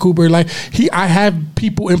got Pat Cooper. Like I have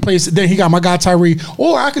people in place. Then he got my guy Tyree,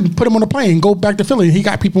 or I could put him on a plane, go back to Philly. He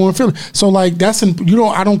got people in Philly. So like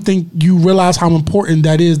I don't think you realize how important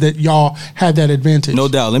that is that y'all have that advantage. No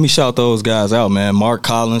doubt. Let me shout those guys out, man. Mark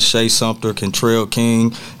Collins, Shea Sumter, Kentrell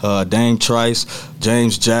King, Dame Trice,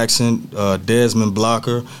 James Jackson, Desmond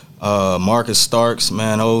Blocker. Marcus Starks,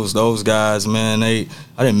 man, those guys, man, I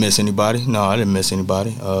didn't miss anybody. No, I didn't miss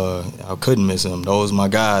anybody. I couldn't miss them. Those are my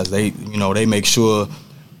guys. They make sure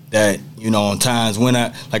that, on times when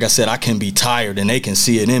like I said, I can be tired and they can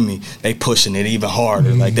see it in me. They pushing it even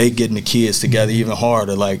harder. Like they getting the kids together even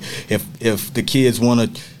harder. Like if the kids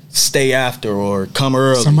want to stay after or come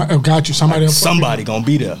early, somebody gonna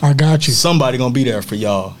be there. I got you. Somebody gonna be there for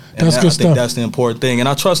y'all. And that's good stuff. I think that's the important thing. And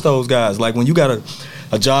I trust those guys. Like when you got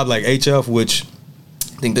a job like HF, which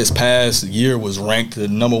I think this past year was ranked the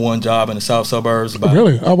 #1 job in the South Suburbs.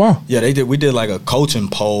 Really? Oh, wow. Yeah, they did. We did like a coaching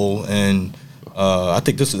poll, and I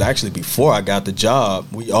think this was actually before I got the job.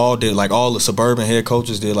 We all did, like all the suburban head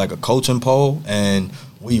coaches did like a coaching poll, and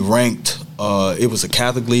we ranked. It was a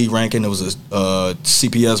Catholic League ranking. It was a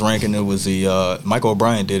CPS ranking. It was the Michael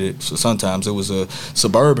O'Brien did it. So sometimes it was a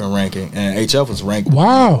suburban ranking, and HF was ranked.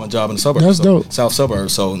 Wow, one job in the suburbs. That's dope. South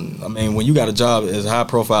suburbs. So I mean, when you got a job as high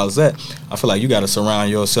profile as that, I feel like you got to surround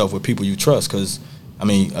yourself with people you trust. Because I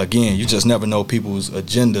mean, again, you just never know people's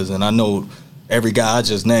agendas, and I know every guy I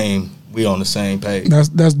just named, we on the same page.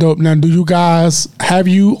 That's dope. Now, do you guys have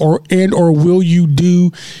you or will you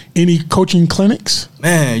do any coaching clinics?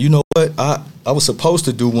 Man, you know what? I was supposed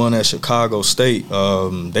to do one at Chicago State.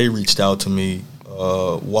 They reached out to me.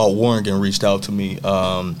 Walt Warrington reached out to me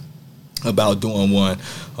about doing one.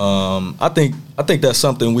 I think that's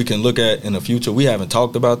something we can look at in the future. We haven't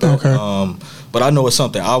talked about that. Okay. But I know it's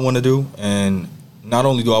something I want to do, and not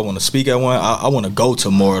only do I want to speak at one, I want to go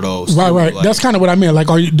to more of those. Right, right. Like, that's kind of what I meant. Like,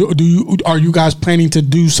 are you guys planning to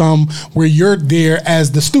do some where you're there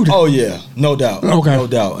as the student? Oh yeah, no doubt. Okay, no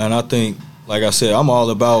doubt. And I think, like I said, I'm all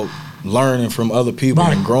about learning from other people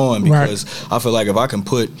and growing, because I feel like if I can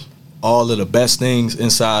put all of the best things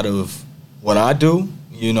inside of what I do,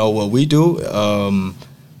 what we do,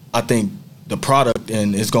 I think the product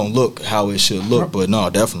and it's gonna look how it should look. But no,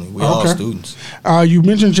 definitely, we all students. You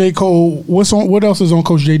mentioned J. Cole. What else is on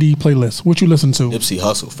Coach JD playlist? What you listen to? Nipsey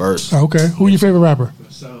Hussle first. Okay. Who your favorite rapper?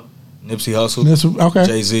 Nipsey Hussle. Okay.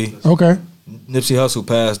 Jay-Z. Okay. Nipsey Hussle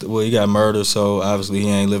passed. Well, he got murdered, so obviously he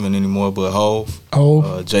ain't living anymore. But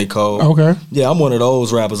Hov, J. Cole. Okay. Yeah, I'm one of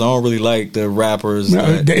those rappers. I don't really like the rappers. The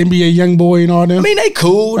NBA YoungBoy and all them. I mean, they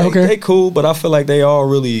cool. They cool, but I feel like they all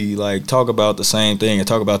really like talk about the same thing and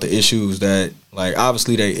talk about the issues that, like,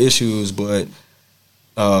 obviously they issues, but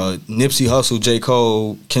Nipsey Hussle, J.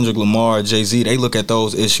 Cole, Kendrick Lamar, Jay-Z, they look at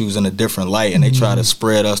those issues in a different light, and they try to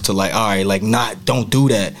spread us to like, all right, like, don't do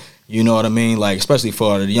that. You know what I mean? Like, especially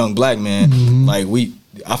for the young black man, like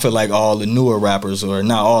I feel like all the newer rappers, or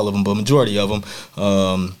not all of them, but majority of them,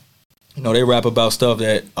 they rap about stuff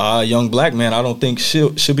that a young black man I don't think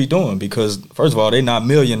should be doing, because first of all, they not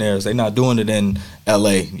millionaires. They not doing it in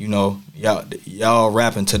L.A. Y'all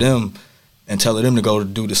rapping to them and telling them to go to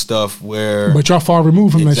do the stuff where. But y'all far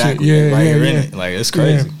removed from that shit. Yeah, right here in it. Like, it's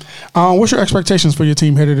crazy. Yeah. What's your expectations for your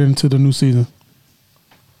team headed into the new season?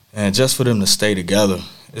 And just for them to stay together.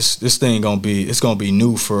 This thing gonna be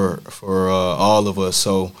new for all of us.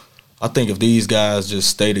 So I think if these guys just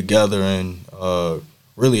stay together and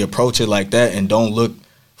really approach it like that and don't look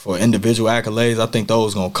for individual accolades, I think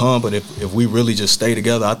those gonna come. But if we really just stay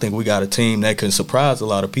together, I think we got a team that can surprise a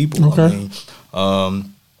lot of people. Okay. I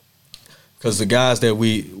mean, because the guys that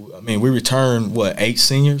we returned 8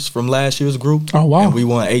 seniors from last year's group. Oh wow! And we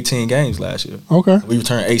won 18 games last year. Okay. We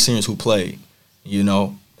returned 8 seniors who played. You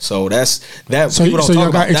know, so that's that. So, people don't so talk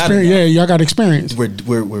y'all got about that experience. enough. Yeah, y'all got experience.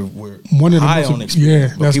 We're One of the high most, on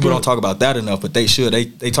experience, yeah, but that's people good. don't talk about that enough. But they should.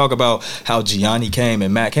 They talk about how Gianni came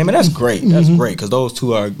and Matt came, and that's great. That's great because those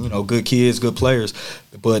two are good kids, good players.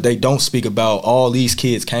 But they don't speak about all these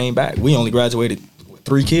kids came back. We only graduated with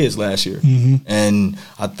 3 kids last year, and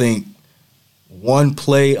I think one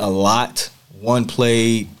played a lot, one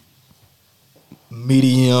played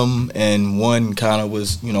medium, and one kind of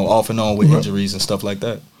was off and on with injuries and stuff like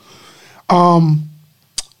that.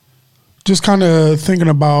 Just kind of thinking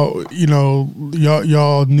about,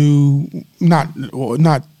 y'all new, not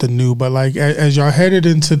the new, but like as y'all headed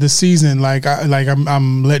into the season,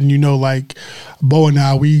 I'm letting you know, like Bo and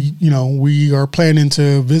I, we are planning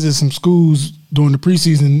to visit some schools during the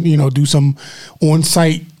preseason, do some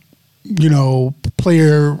on-site,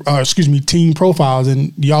 team profiles,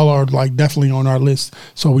 and y'all are like definitely on our list.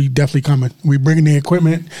 So we definitely coming. We bringing the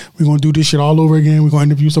equipment. We're gonna do this shit all over again. We're gonna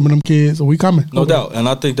interview some of them kids. So we coming. No doubt, and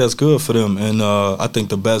I think that's good for them. And I think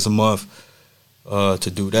the best month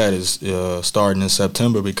to do that is starting in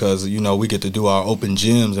September because we get to do our open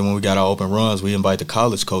gyms, and when we got our open runs, we invite the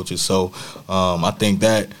college coaches. So I think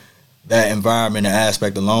that environment and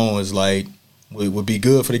aspect alone is like. Would be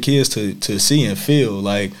good for the kids to see and feel.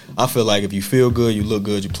 Like I feel like if you feel good, you look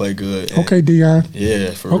good, you play good. Okay, Dion.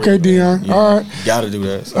 Yeah, for okay, real, Dion. Yeah, all right, you got to do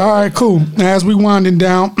that. So. All right, cool. Now, as we winding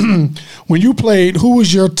down, when you played, who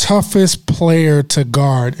was your toughest player to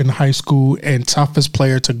guard in high school and toughest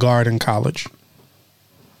player to guard in college?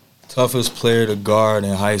 Toughest player to guard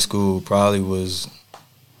in high school probably was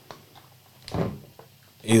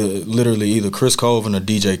either Chris Colvin or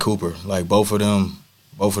DJ Cooper. Like both of them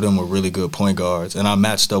were really good point guards, and I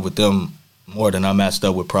matched up with them more than I matched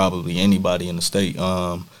up with probably anybody in the state.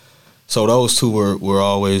 So those two were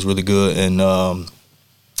always really good. And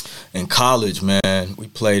in college, man, I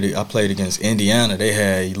played against Indiana. They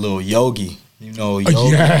had little Yogi. Yogi.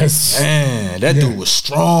 Yes. Man, that dude was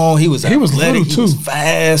strong. He was little athletic. too. He was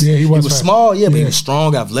fast. Yeah, he was fast. Small, but he was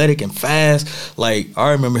strong, athletic, and fast. Like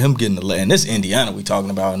I remember him getting and this Indiana we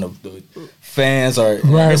talking about, and the fans are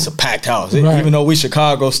it's a packed house. Even though we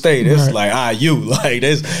Chicago State, it's like IU. Like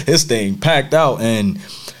this thing packed out, and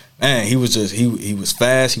man, he was just he was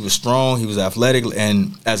fast, he was strong, he was athletic,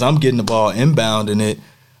 and as I'm getting the ball inbound in it,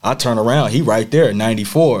 I turn around, he right there at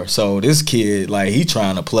 94. So this kid, like he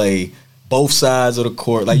trying to play both sides of the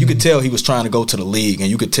court. Like you could tell he was trying to go to the league, and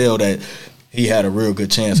you could tell that he had a real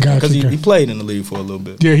good chance because he played in the league for a little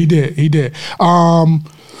bit. Yeah, he did.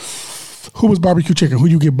 Who was barbecue chicken? Who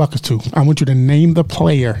you get buckets to? I want you to name the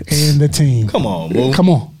player and the team. Come on, Mo. Come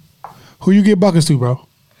on. Who you get buckets to, bro? All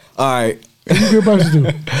right. Who you get buckets to?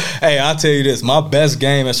 Hey, I'll tell you this. My best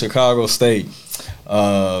game at Chicago State.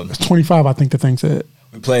 It's 25, I think the thing said.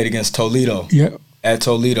 We played against Toledo. Yeah. At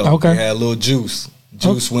Toledo. Okay. We had a little Juice.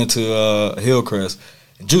 Juice went to Hillcrest.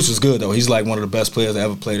 And Juice was good, though. He's like one of the best players I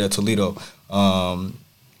ever played at Toledo.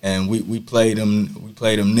 And we played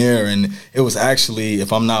him there, and it was actually,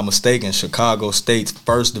 if I'm not mistaken, Chicago State's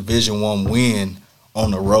first Division I win on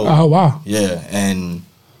the road. Oh wow! Yeah, and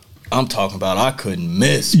I'm talking about I couldn't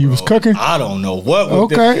miss. You bro. was cooking. I don't know what.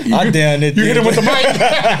 Okay, I down there. You hit him with the mic.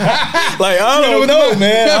 Like I don't know,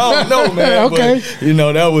 man. I don't know, man. Okay,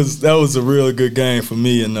 but, that was a real good game for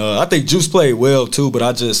me, and I think Juice played well too. But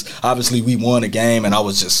obviously we won a game, and I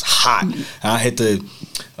was just hot. And I hit the.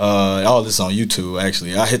 All this on YouTube,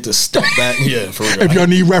 actually. I hit the step back. Yeah, for real. If y'all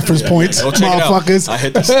need reference points, motherfuckers. I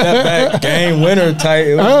hit the step back, game winner type.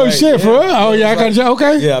 Oh, like, shit, for real? Oh, yeah, I got you.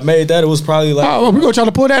 Okay. Yeah, I made that. It was probably like. Oh, we're going to try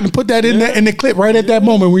to pull that and put that in the clip right at that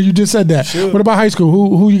moment when you just said that. Sure. What about high school?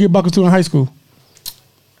 Who you get buckets to in high school?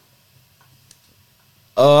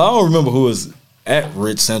 I don't remember who was at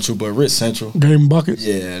Rich Central, but Rich Central. Game buckets?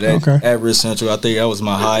 Yeah, at Rich Central. I think that was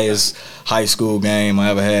my highest high school game I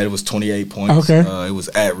ever had. It was 28 points. Okay. It was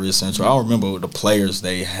at Rich Central. I don't remember the players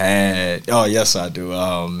they had. Oh, yes, I do.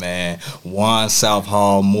 Oh, man. Juan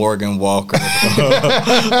Southall, Morgan Walker.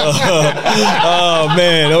 Oh,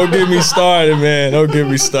 man. Don't get me started, man. Don't get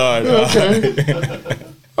me started.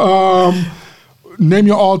 Okay. Name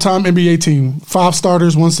your all-time NBA team. 5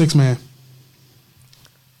 starters, 1 6-man.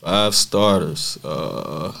 5 starters.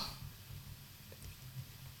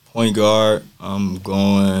 Point guard, I'm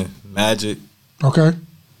going Magic. Okay.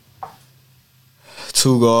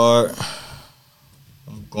 2 guard,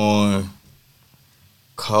 I'm going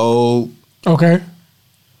Cole. Okay.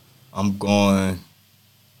 I'm going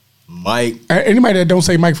Mike. Anybody that don't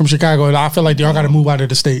say Mike from Chicago, I feel like y'all got to move out of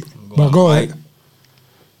the state. But go ahead.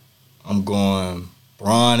 I'm going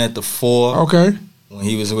Bron at the 4. Okay. When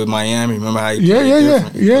he was with Miami, remember how he played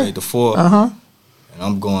different? He played the 4. And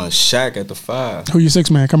I'm going Shaq at the 5. Who your 6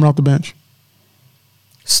 man coming off the bench?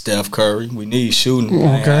 Steph Curry. We need shooting.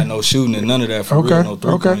 I ain't had no shooting and none of that for real. No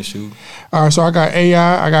 3-point shooting. All right, so I got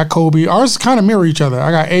AI, I got Kobe. Ours kind of mirror each other.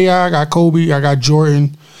 I got AI, I got Kobe, I got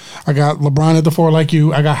Jordan, I got LeBron at the 4 like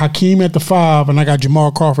you. I got Hakeem at the 5, and I got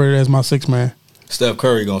Jamal Crawford as my 6 man. Steph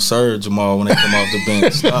Curry gonna serve Jamal when they come off the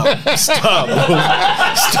bench. Stop,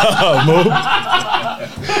 move.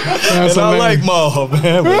 And I like Maul,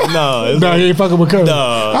 man, but nah, he ain't fucking with Curry.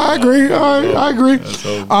 Nah, I agree. I agree.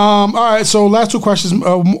 All right, so last 2 questions.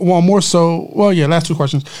 Last 2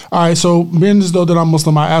 questions. All right, so being as though that I'm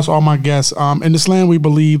Muslim, I ask all my guests. In Islam, we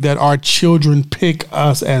believe that our children pick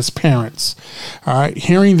us as parents. All right,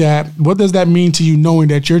 hearing that, what does that mean to you, knowing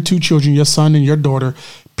that your 2 children, your son and your daughter,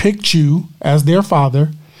 picked you as their father,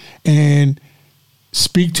 and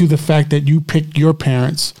speak to the fact that you picked your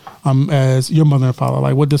parents as your mother and father?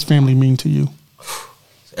 Like, what does family mean to you?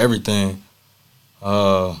 It's everything. I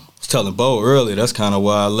was telling Bo earlier, that's kind of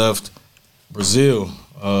why I left Brazil,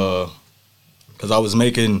 because I was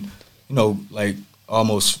making, like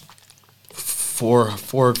almost four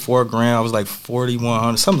grand. I was like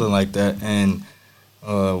 4,100, something like that, and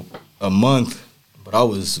a month. But I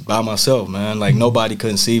was by myself, man. Like, nobody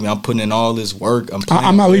couldn't see me. I'm putting in all this work.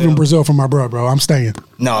 I'm not leaving Brazil for my bro. I'm staying.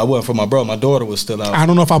 No, I wasn't for my bro. My daughter was still out. I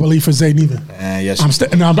don't know if I believe for Zay neither. Yes,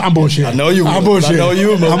 I'm bullshit. I know you. I'm bullshit. I know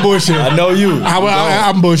you. I'm bullshit. I know you.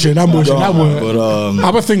 I'm bullshit. I would. But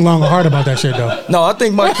I would think long and hard about that shit though. No, I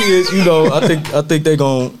think my kids. I think they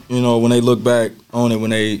gon'. When they look back on it,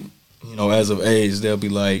 when they, as of age, they'll be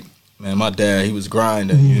like, man, my dad, he was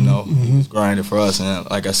grinding. He was grinding for us. And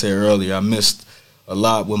like I said earlier, I missed a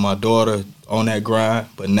lot with my daughter on that grind,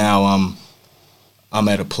 but now I'm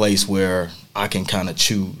at a place where I can kind of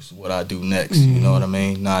choose what I do next. You know what I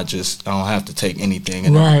mean? Not just, I don't have to take anything.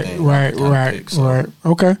 And Right.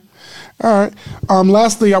 Okay. All right.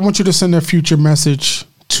 Lastly, I want you to send a future message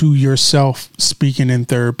to yourself, speaking in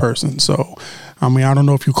third person. So, I don't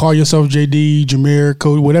know if you call yourself JD, Jamere,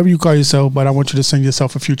 Cody, whatever you call yourself, but I want you to send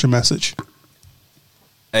yourself a future message.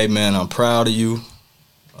 Hey, man, I'm proud of you.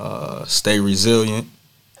 Stay resilient,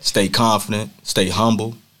 stay confident, stay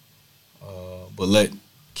humble, but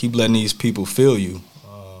keep letting these people feel you.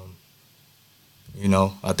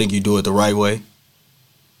 I think you do it the right way,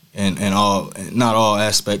 and not all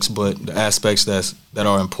aspects, but the aspects that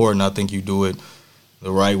are important. I think you do it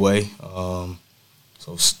the right way.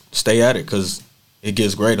 So stay at it, because it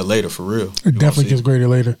gets greater later, for real. It definitely gets greater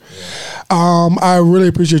later. Yeah. I really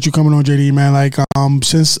appreciate you coming on, JD, man. Like,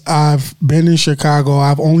 since I've been in Chicago,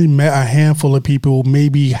 I've only met a handful of people,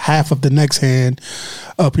 maybe half of the next hand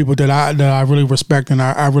of people that I really respect and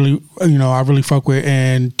I really fuck with.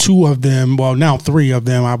 And 2 of them, well, now 3 of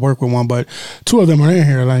them, I work with one, but 2 of them are in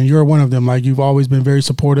here. Like, you're one of them. Like, you've always been very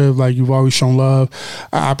supportive. Like, you've always shown love.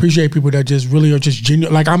 I appreciate people that just really are just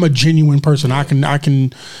genuine. Like, I'm a genuine person. I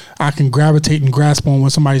can gravitate and grasp on when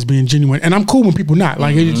somebody's being genuine, and I'm cool when people not.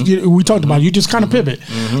 Like, we talked about, you just kind of pivot,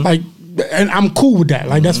 like, and I'm cool with that.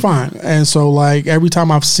 Like, that's fine. And so, like, every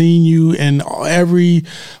time I've seen you in every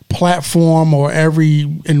platform or every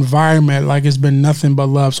environment, like, it's been nothing but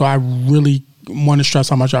love. So I really want to stress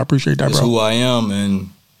how much I appreciate that, bro. It's who I am, and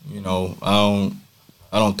I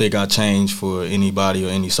don't think I change for anybody or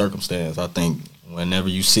any circumstance. I think whenever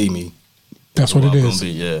you see me, that's what it is.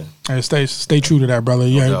 Yeah. And stay true to that, brother.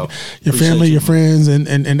 Yeah, your family, your friends,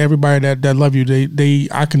 and everybody that love you. They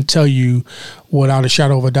I can tell you without a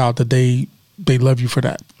shadow of a doubt that they love you for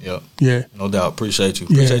that. Yep. Yeah. No doubt. Appreciate you.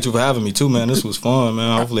 Appreciate you for having me too, man. This was fun,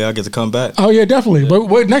 man. Hopefully I get to come back. Oh yeah, definitely. Yeah.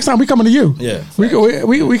 But next time we coming to you. Yeah. We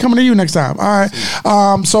coming to you next time. All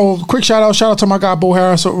right. So quick shout out to my guy Bo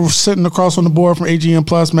Harris, sitting across on the board from AGM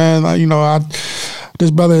Plus, man. This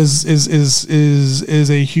brother is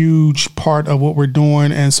a huge part of what we're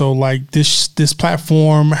doing, and so like this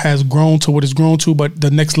platform has grown to what it's grown to, but the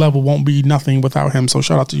next level won't be nothing without him. So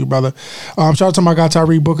shout out to you, brother. Shout out to my guy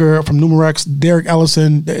Tyree Booker from Numerex, Derek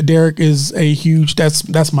Ellison. Derek is a huge.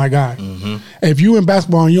 That's my guy. Mm-hmm. If you in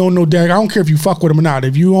basketball and you don't know Derek, I don't care if you fuck with him or not.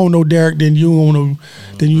 If you don't know Derek, then you don't know.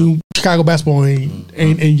 Then you Chicago basketball ain't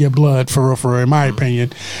in your blood for real, in my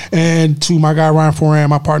opinion. And to my guy Ryan Foran,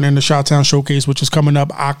 my partner in the Chi-Town Showcase, which is coming up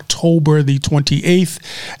October the 28th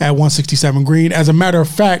at 167 Green. As a matter of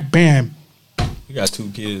fact, bam. We got 2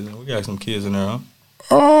 kids. We got some kids in there, huh?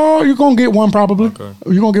 Oh, you're gonna get one probably. Okay.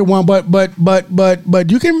 You're gonna get one, but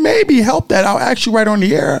you can maybe help that. I'll ask you right on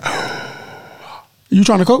the air. You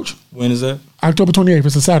trying to coach? When is that? October 28th.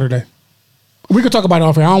 It's a Saturday. We could talk about it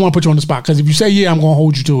off here. I don't want to put you on the spot because if you say yeah, I'm going to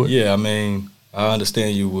hold you to it. Yeah, I mean, I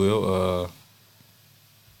understand you will.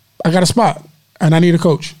 I got a spot and I need a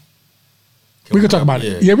coach. We can talk about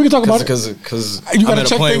it. Yeah, we can talk about it. Because I'm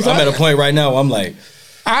at a point right now. I'm like,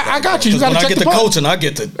 I got you. You got to check the coach and I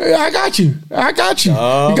get to. I got you.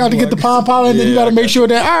 You got to get the pom and then you got to make sure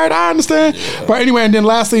that. All right, I understand. Yeah. But anyway, and then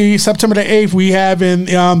lastly, September the 8th, we have in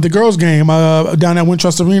the girls' game down at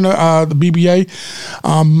Wintrust Arena, the BBA,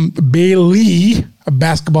 Bailey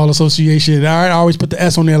Basketball Association. I always put the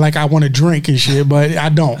S on there like I want to drink and shit, but I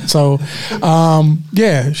don't. So,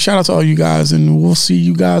 yeah, shout out to all you guys, and we'll see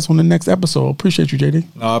you guys on the next episode. Appreciate you,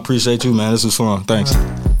 JD. No, I appreciate you, man. This was fun. Thanks.